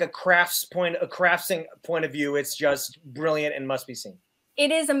 simply from like a craftsing point of view, it's just brilliant and must be seen. It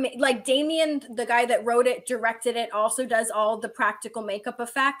is like Damien, the guy that wrote it, directed it, also does all the practical makeup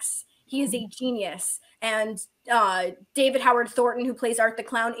effects. He is a genius. And David Howard Thornton, who plays Art the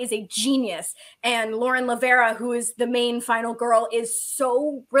Clown, is a genius. And Lauren Lavera, who is the main final girl, is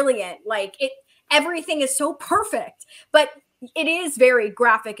so brilliant. Like everything is so perfect, but it is very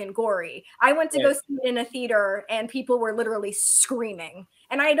graphic and gory. I went to go see it in a theater and people were literally screaming.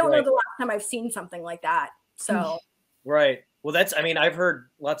 And I don't know the last time I've seen something like that. So. Right. Well, I've heard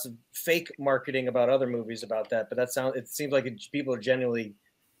lots of fake marketing about other movies about that, but it seems like people are genuinely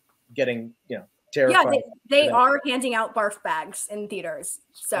getting, terrified. Yeah, they are handing out barf bags in theaters.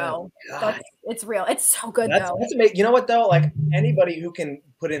 So it's real. It's so good though. That's amazing. You know what though? Like anybody who can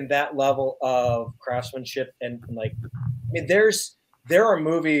put in that level of craftsmanship and like, I mean, there are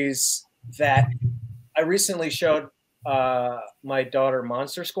movies that I recently showed my daughter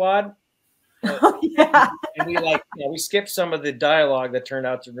Monster Squad. Oh, yeah. And we we skipped some of the dialogue that turned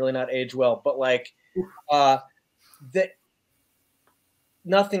out to really not age well, but like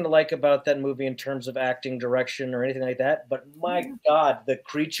nothing to like about that movie in terms of acting, direction, or anything like that. But my God, the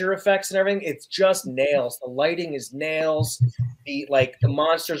creature effects and everything, it's just nails. The lighting is nails. The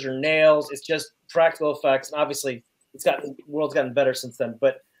monsters are nails. It's just practical effects. And obviously the world's gotten better since then.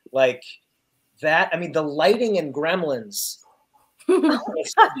 But like that, I mean, the lighting in Gremlins,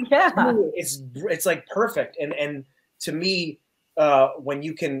 it's like perfect. And to me, when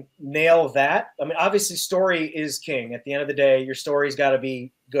you can nail that, I mean, obviously story is king. At the end of the day, your story's got to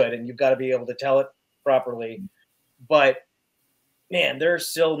be good and you've got to be able to tell it properly. But man, there are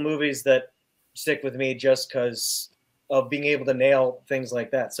still movies that stick with me just because of being able to nail things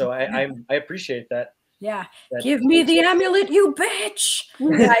like that. So I appreciate that. Yeah. Give me the amulet, you bitch.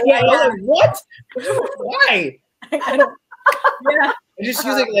 What? Why? I don't. Yeah. I'm just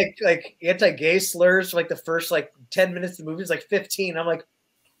using like anti-gay slurs for like the first 10 minutes of the movie. It's like 15. I'm like,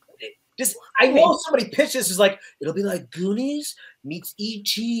 I know somebody pitched this is like, it'll be like Goonies meets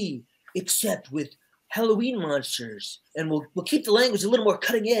E.T. except with Halloween monsters, and we'll keep the language a little more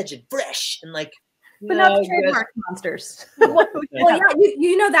cutting edge and fresh and like. But not the trademark monsters. Well, yeah,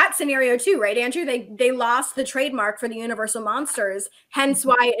 you know that scenario too, right, Andrew? They lost the trademark for the Universal monsters, hence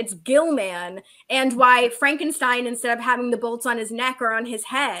why it's Gillman, and why Frankenstein, instead of having the bolts on his neck or on his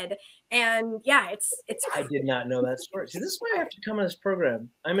head. And yeah, it's. I did not know that story. See, this is why I have to come on this program.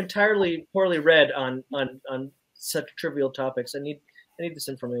 I'm entirely poorly read on such trivial topics. I need this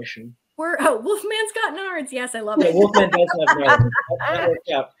information. Wolfman's got nards. Yes, I love it. Wolfman does have nards. That worked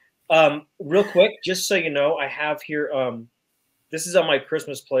out. Real quick, just so you know, I have here, this is on my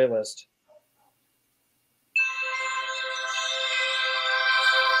Christmas playlist.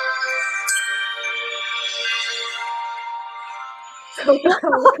 Hold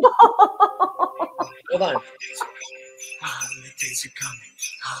on. Holidays are coming.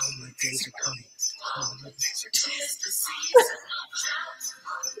 Holidays are coming. Holidays are coming.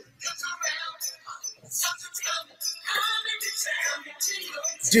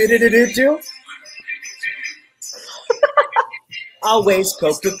 Do. Always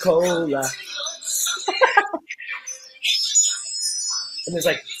Coca-Cola. And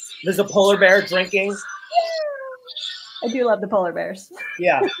there's a polar bear drinking. I do love the polar bears.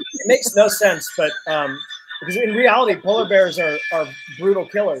 Yeah, it makes no sense, but because in reality, polar bears are brutal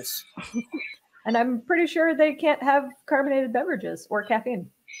killers. And I'm pretty sure they can't have carbonated beverages or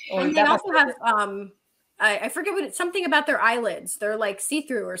caffeine. Or and they also have I forget what it's something about their eyelids. They're like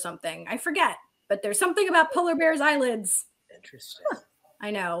see-through or something. I forget, but there's something about polar bears' eyelids. Interesting.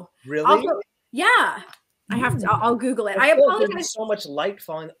 I know. Really? Also, yeah. I have to. I'll Google it. I apologize. There's so much light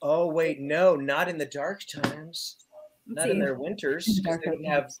falling. Oh wait, no, not in the dark times. Not in their winters.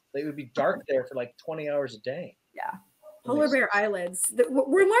 They would be dark there for like 20 hours a day. Yeah. Polar bear eyelids.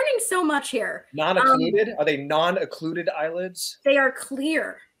 We're learning so much here. Non-occluded? Are they non-occluded eyelids? They are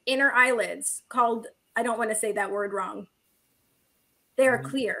clear inner eyelids called, I don't want to say that word wrong. They are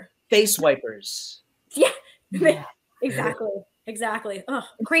clear. Face wipers. Yeah. Exactly. Oh,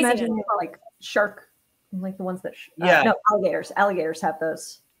 crazy. Imagine like shark, like the ones that, no, alligators. Alligators have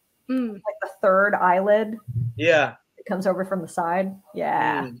those. Like the third eyelid. Yeah. It comes over from the side.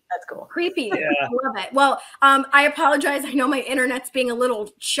 Yeah, that's cool. Creepy. Yeah. I love it. Well, I apologize. I know my internet's being a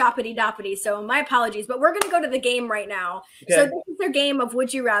little shoppity-doppity, so my apologies. But we're going to go to the game right now. Okay. So this is their game of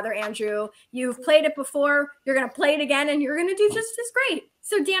Would You Rather, Andrew. You've played it before. You're going to play it again, and you're going to do just as great.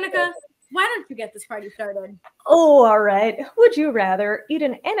 So, Danica, why don't you get this party started? Oh, all right. Would you rather eat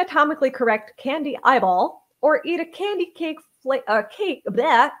an anatomically correct candy eyeball or eat a candy cake or eat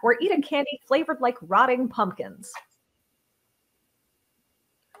a candy flavored like rotting pumpkins?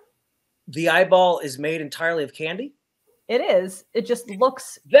 The eyeball is made entirely of candy? It is. It just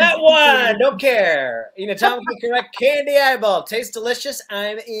looks... That one! Don't care. Anatomically correct candy eyeball. Tastes delicious.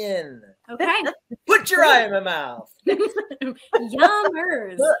 I'm in. Okay. Put your eye in my mouth.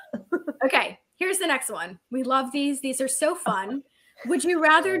 Yummers. Okay, here's the next one. We love these. These are so fun. Would you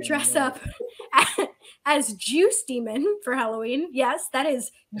rather dress up as Juice Demon for Halloween? Yes, that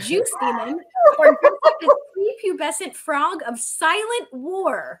is Juice Demon. Or dress up as prepubescent frog of Silent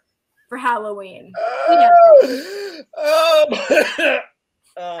War for Halloween?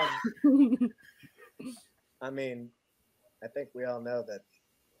 I mean, I think we all know that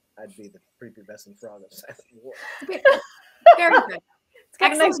I'd be the prepubescent frog of Silent War. Very good. It's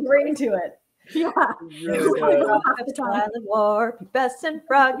got a nice ring to it. Yeah. Really Silent War, pubescent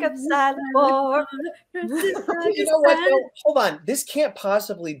frog of Silent War. You know what, though? Hold on. This can't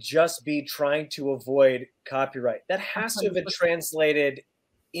possibly just be trying to avoid copyright. That has to have been translated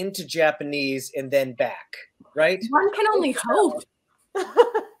into Japanese and then back, right? One can only hope.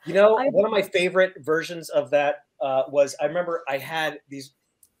 You know, one of my favorite versions of that was, I remember I had these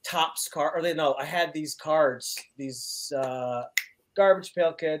Topps cards, I had these cards, these Garbage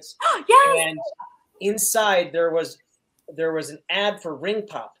Pail Kids. Yes! And inside there was an ad for Ring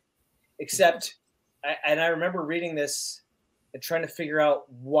Pop, except, and I remember reading this and trying to figure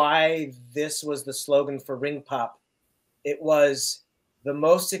out why this was the slogan for Ring Pop. It was the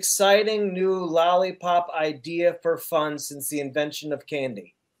most exciting new lollipop idea for fun since the invention of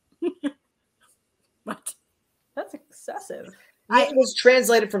candy. What? That's excessive. It was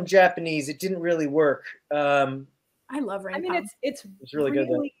translated from Japanese. It didn't really work. I love Ring Pop. I mean, it's really good.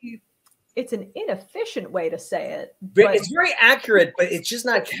 It's an inefficient way to say it. But it's very accurate, but it's just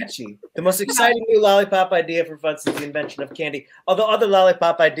not catchy. The most exciting new lollipop idea for fun since the invention of candy. Although other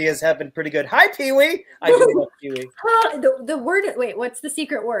lollipop ideas have been pretty good. Hi, Pee-wee. I do love Pee-wee. The word, wait, what's the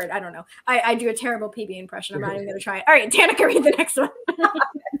secret word? I don't know. I do a terrible PB impression. I'm not even going to try it. All right, Danica, read the next one.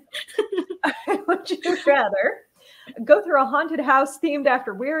 Would you rather go through a haunted house themed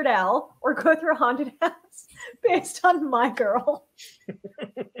after Weird Al or go through a haunted house based on My Girl?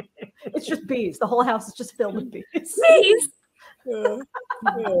 It's just bees. The whole house is just filled with bees. Bees. Oh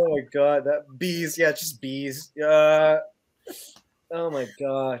my god, that bees. Yeah, just bees. Oh my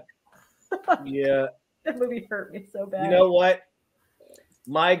god. Yeah. That movie hurt me so bad. You know what?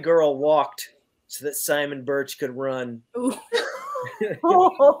 My Girl walked so that Simon Birch could run.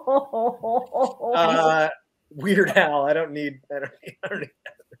 Weird Al. I don't need that in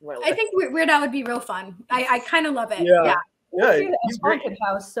my life. I think Weird Al would be real fun. I kind of love it. Yeah. Yeah, it's a haunted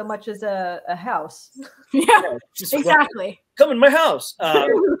house so much as a house. Yeah, exactly. Come in my house.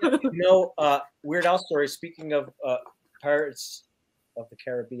 Weird Al story. Speaking of Pirates of the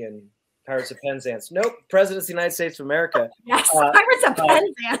Caribbean, Pirates of Penzance. Nope, Presidents of the United States of America. Yes, Pirates of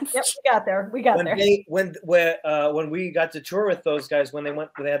Penzance. Yep, we got there. We got there. When we got to tour with those guys, when they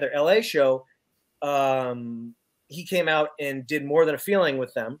had their LA show, he came out and did More Than a Feeling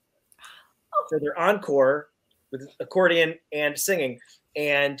with them for their encore with accordion and singing.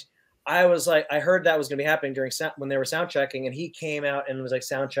 And I was like, I heard that was going to be happening when they were sound checking, and he came out and was like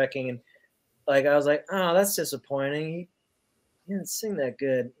sound checking, and like I was like, oh, that's disappointing. He didn't sing that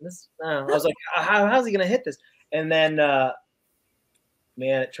good. I was like, how's he going to hit this? And then, man,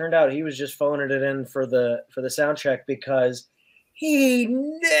 it turned out he was just phoning it in for the sound check because he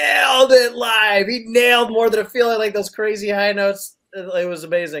nailed it live. He nailed More Than a Feeling, like those crazy high notes. It was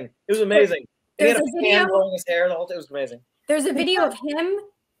amazing. It was amazing. He had a fan blowing his hair the whole thing. It was amazing. There's a video of him,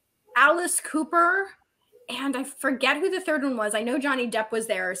 Alice Cooper, and I forget who the third one was. I know Johnny Depp was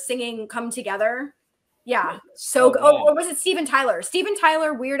there singing "Come Together." Yeah, so or was it Steven Tyler? Steven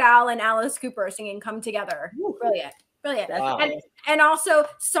Tyler, Weird Al, and Alice Cooper singing "Come Together." Ooh, brilliant. Wow. And also,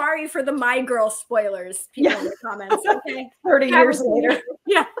 sorry for the My Girl spoilers, people in the comments. Okay, 30 years later.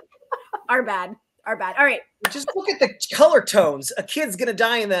 Yeah, our bad. All right. Just look at the color tones. A kid's gonna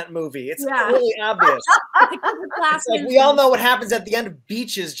die in that movie. It's really obvious. It's like we all know what happens at the end of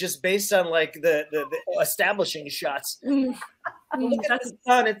Beaches, just based on like the establishing shots. Look at the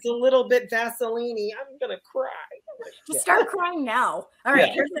sun. It's a little bit Vaseline-y. I'm gonna cry. Just start crying now. All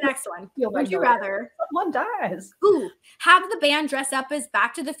right, here's the next one. Would you rather someone dies? Have the band dress up as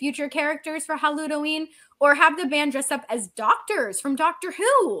Back to the Future characters for HalLUDOween, or have the band dress up as doctors from Doctor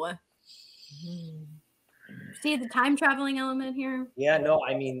Who? See the time traveling element here? Yeah, no,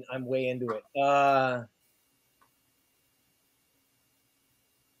 I mean, I'm way into it.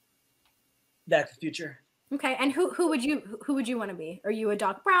 Back to the Future. Okay, and who would you want to be? Are you a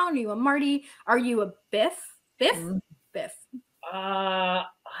Doc Brown? Are you a Marty? Are you a Biff? Biff? Biff. I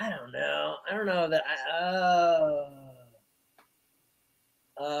don't know. I don't know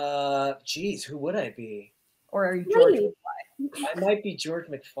that geez, who would I be? Or are you George McFly? I might be George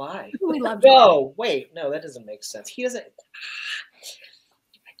McFly. We love no, wait, no, that doesn't make sense. He doesn't.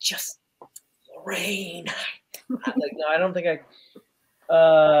 Just Lorraine. Like, no, I don't think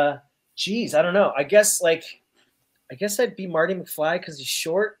I. Geez, I don't know. I guess I'd be Marty McFly because he's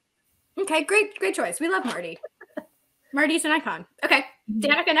short. Okay, great choice. We love Marty. Marty's an icon. Okay,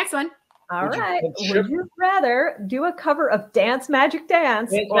 Danica, next one. All right. Would you rather do a cover of Dance Magic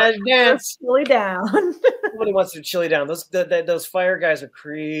Dance or Magic Dance Chili Down? Nobody wants to do Chili Down. Those fire guys are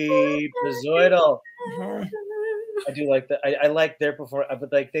creepazoidal. I do like that. I like their performance,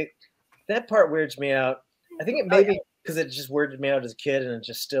 but like that part weirds me out. I think it maybe because it just weirded me out as a kid, and it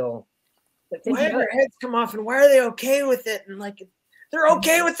just still like, why do their heads come off, and why are they okay with it? And like they're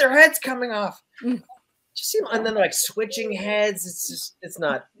okay with their heads coming off. Just seem, and then like switching heads. It's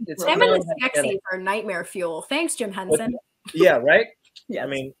not. Them and the Skeksis are nightmare fuel. Thanks, Jim Henson. Yeah, right. Yeah, I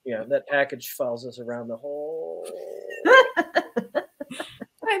mean, yeah, that package follows us around the whole.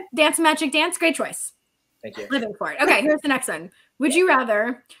 Okay. Dance Magic Dance, great choice. Thank you. Living for it. Okay, here's the next one. Would you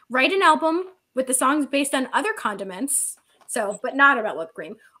rather write an album with the songs based on other condiments, but not about whipped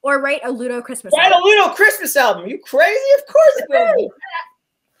cream, or write a Ludo Christmas album? Write a Ludo Christmas album. You crazy? Of course it will.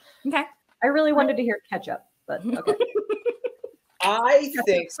 Okay. I really wanted to hear ketchup, but okay. I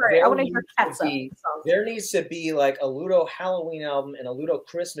think I want to hear ketchup. There needs to be like a Ludo Halloween album and a Ludo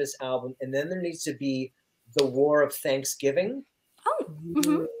Christmas album, and then there needs to be the War of Thanksgiving,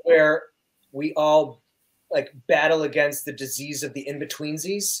 where we all like battle against the disease of the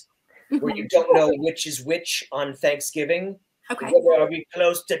in-betweensies, where you don't know which is which on Thanksgiving. Okay. Are we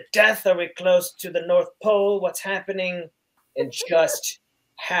close to death? Are we close to the North Pole? What's happening? And just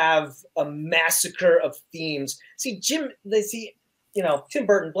have a massacre of themes. Tim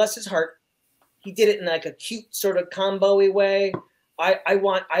Burton, bless his heart, he did it in like a cute sort of combo-y way. I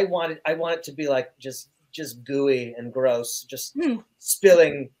want it to be like just gooey and gross, just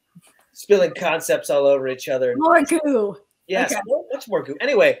spilling concepts all over each other. More goo. Yes, much more goo.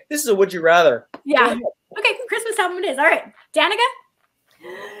 Anyway, this is a would you rather. Yeah. Okay, Christmas album it is. All right, Danica.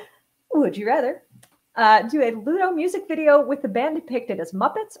 Would you rather do a Ludo music video with the band depicted as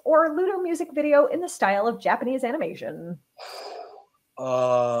Muppets, or a Ludo music video in the style of Japanese animation?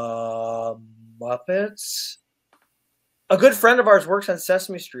 Muppets. A good friend of ours works on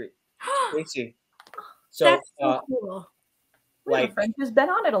Sesame Street. Casey. So, that's so cool. Like, friend who's been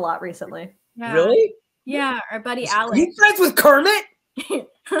on it a lot recently. Yeah. Really? Yeah, our buddy Alex. You friends with Kermit? Yeah,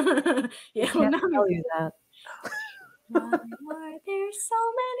 I can't tell you that. Why are there so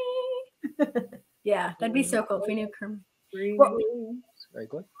many? Yeah, that'd be so cool if we knew Kermit. Well, Very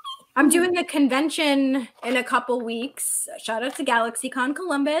good. I'm doing a convention in a couple weeks. Shout out to GalaxyCon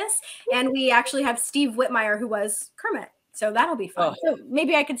Columbus. And we actually have Steve Whitmire, who was Kermit. So that'll be fun. So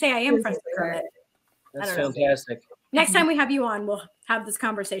maybe I could say I am friends with Kermit. That's fantastic. Next time we have you on, we'll have this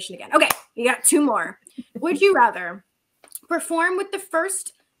conversation again. Okay, we got 2 more. Would you rather perform with the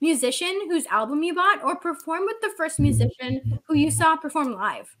first musician whose album you bought or perform with the first musician who you saw perform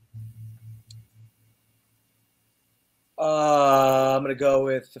live? I'm going to go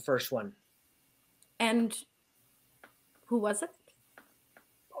with the first one. And who was it?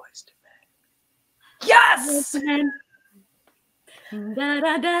 Boyz II Men. Yes! Da, da,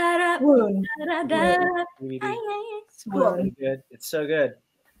 da, da, da, da, It's really good. It's so good.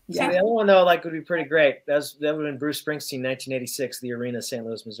 Yeah. So the other one though, like, would be pretty great. That would have been Bruce Springsteen, 1986, the Arena, St.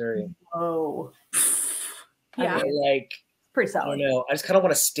 Louis, Missouri. Oh, yeah. I mean, like, pretty I solid. don't know. I just kind of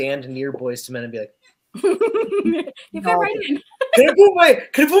want to stand near Boyz II Men and be like, You fit right in. can I put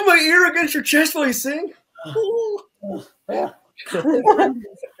my ear against your chest while you sing? They still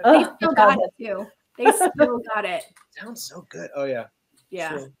got it too. They still got it. Sounds so good. Oh yeah.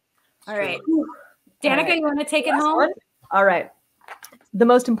 Yeah. Sure. All right. Danica, you want to take it home? One? All right. The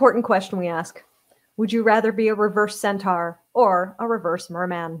most important question we ask. Would you rather be a reverse centaur or a reverse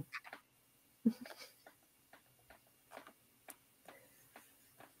merman?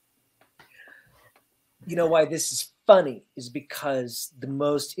 You know why this is funny is because the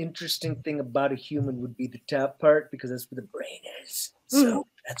most interesting thing about a human would be the top part, because that's where the brain is. So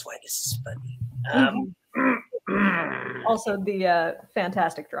that's why this is funny. Also, the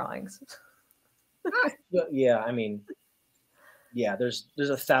fantastic drawings. Yeah, I mean, yeah, there's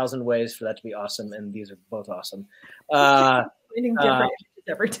 1,000 ways for that to be awesome, and these are both awesome. Finding different images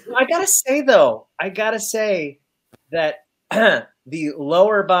every time. I gotta say though, that the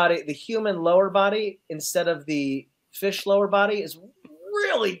lower body, the human lower body, instead of the fish lower body, is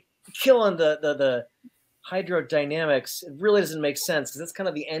really killing the hydrodynamics. It really doesn't make sense because that's kind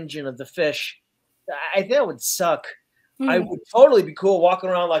of the engine of the fish. I think that would suck. I would totally be cool walking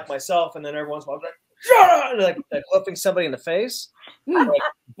around like myself, and then everyone's like, shut up! Like hoofing somebody in the face, like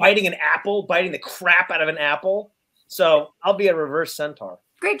biting an apple, biting the crap out of an apple. So I'll be a reverse centaur.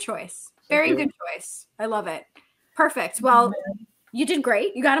 Great choice. Very good choice. I love it. Perfect. Well, you did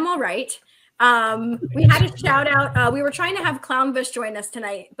great. You got them all right. We had a shout out. We were trying to have Clownbush join us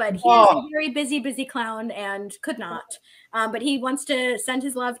tonight, but he is a very busy clown and could not. But he wants to send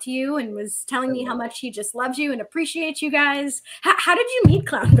his love to you and was telling me how much he just loves you and appreciates you guys. How did you meet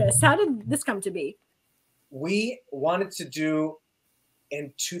Clownbush? How did this come to be? We wanted to do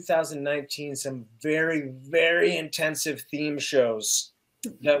in 2019 some very intensive theme shows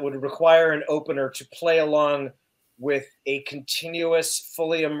that would require an opener to play along with a continuous,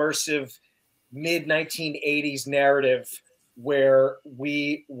 fully immersive mid-1980s narrative where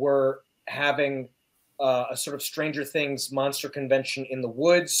we were having a sort of Stranger Things monster convention in the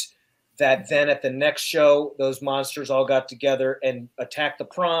woods, that then at the next show, those monsters all got together and attacked the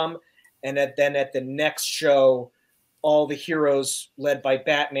prom. And then at the next show, all the heroes led by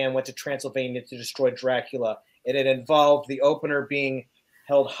Batman went to Transylvania to destroy Dracula. And it involved the opener being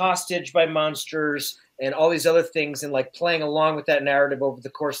held hostage by monsters and all these other things, and like playing along with that narrative over the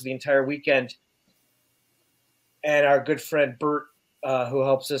course of the entire weekend. And our good friend Bert, who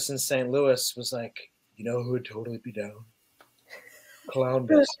helps us in St. Louis, was like, you know who would totally be down?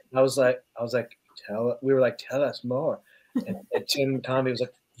 Clownbush. I was like, we were like, tell us more. And Tim Tommy was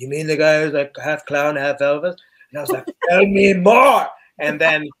like, you mean the guy who's like half clown, half Elvis? And I was like, tell me more. And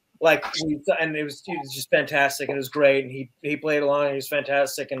then it was just fantastic, and it was great, and he played along, and he was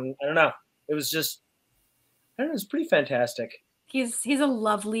fantastic, and I don't know, it was just, I don't know, it was pretty fantastic. He's a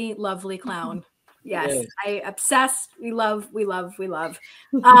lovely clown. Yes, I obsessed. We love. Before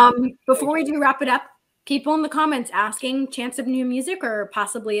we do wrap it up, people in the comments asking chance of new music or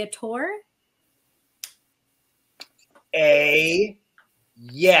possibly a tour. A,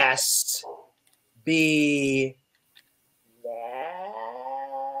 yes. B, not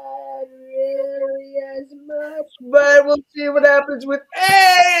really as much, but we'll see what happens with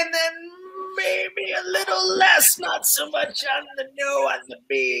A, and then maybe a little less, not so much on the no on the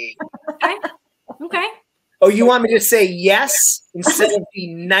B. Okay. Oh, you want me to say yes instead of the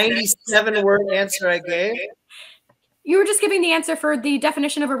 97-word answer I gave? You were just giving the answer for the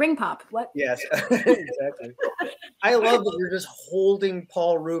definition of a ring pop. What? Yes, exactly. I love that you're just holding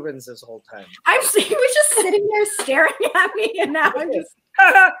Paul Rubens this whole time. He was just sitting there staring at me, and now I'm just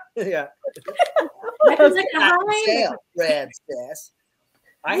yeah. like, Red sass.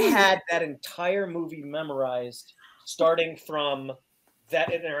 I had that entire movie memorized starting from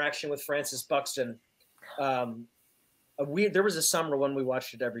that interaction with Francis Buxton. There was a summer when we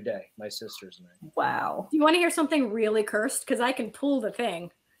watched it every day, my sisters and I. Wow. Do you want to hear something really cursed? Because I can pull the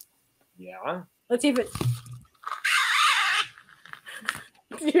thing. Yeah. Let's see if it.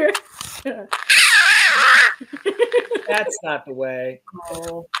 That's not the way.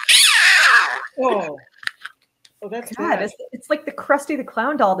 Oh, that's God. It's like the Krusty the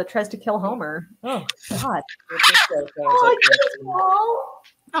Clown doll that tries to kill Homer. Oh God.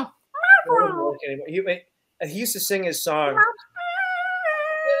 He used to sing his song.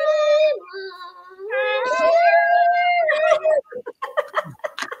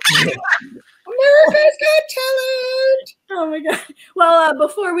 America's Got Talent. Oh my God. Well,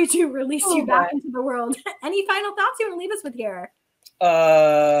 before we do release you back into the world, any final thoughts you want to leave us with here?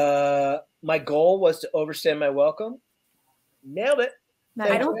 My goal was to overstay my welcome. Nailed it.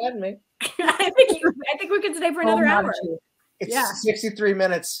 Thanks for having me. I think we could stay for another hour. It's 63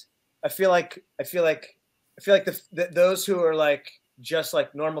 minutes. I feel like those who are like just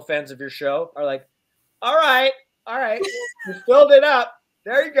like normal fans of your show are like, all right, you filled it up.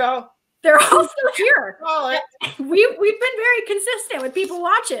 There you go. They're all still here. All right. We've been very consistent with people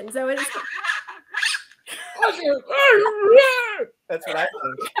watching, so it's. That's what I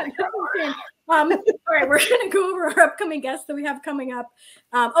think. All right, we're gonna go over our upcoming guests that we have coming up.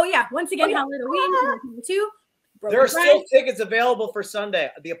 Once again, HalLUDOween 2. There are still tickets available for Sunday,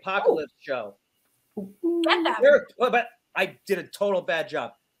 the Apocalypse show. Get them. But I did a total bad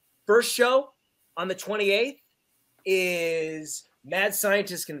job. First show on the 28th is Mad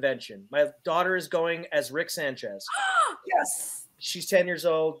Scientist Convention. My daughter is going as Rick Sanchez. Yes. She's 10 years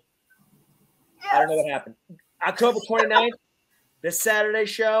old. Yes. I don't know what happened. October 29th, this Saturday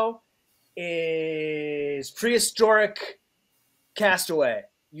show is Prehistoric Castaway.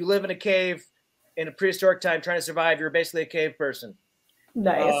 You live in a cave in a prehistoric time trying to survive. You're basically a cave person.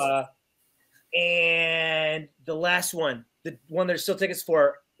 Nice. And the last one, the one there's still tickets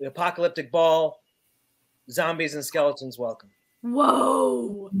for, the Apocalyptic Ball, Zombies and Skeletons Welcome.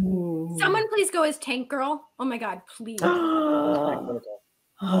 Whoa. Ooh. Someone please go as Tank Girl. Oh my God, please.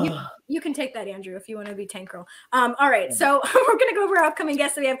 You can take that, Andrew, if you want to be Tank Girl. All right, so we're going to go over our upcoming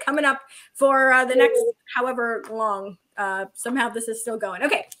guests that we have coming up for the next however long. Somehow this is still going.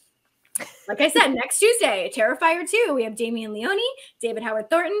 Okay. Like I said, next Tuesday, Terrifier 2, we have Damian Leone, David Howard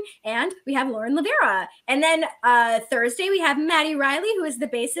Thornton, and we have Lauren Lavera. And then Thursday, we have Maddie Riley, who is the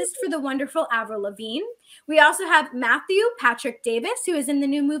bassist for the wonderful Avril Lavigne. We also have Matthew Patrick Davis, who is in the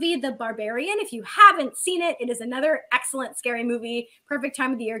new movie, The Barbarian. If you haven't seen it, it is another excellent scary movie. Perfect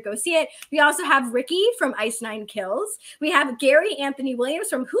time of the year. Go see it. We also have Ricky from Ice Nine Kills. We have Gary Anthony Williams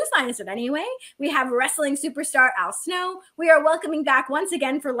from Whose Line Is It Anyway? We have wrestling superstar Al Snow. We are welcoming back once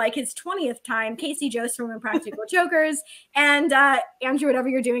again for like his 20th time, Casey Jost from Impractical Jokers. And Andrew, whatever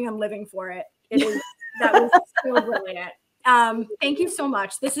you're doing, I'm living for it. That was so brilliant. Thank you so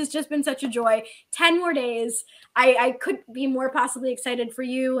much. This has just been such a joy. 10 more days. I couldn't be more possibly excited for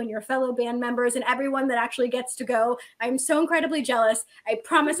you and your fellow band members and everyone that actually gets to go. I'm so incredibly jealous. I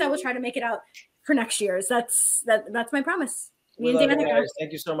promise I will try to make it out for next year's. That's my promise. We love you guys.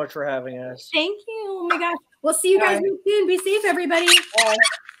 Thank you so much for having us. Thank you. Oh my gosh. We'll see you guys soon. Be safe, everybody. Bye.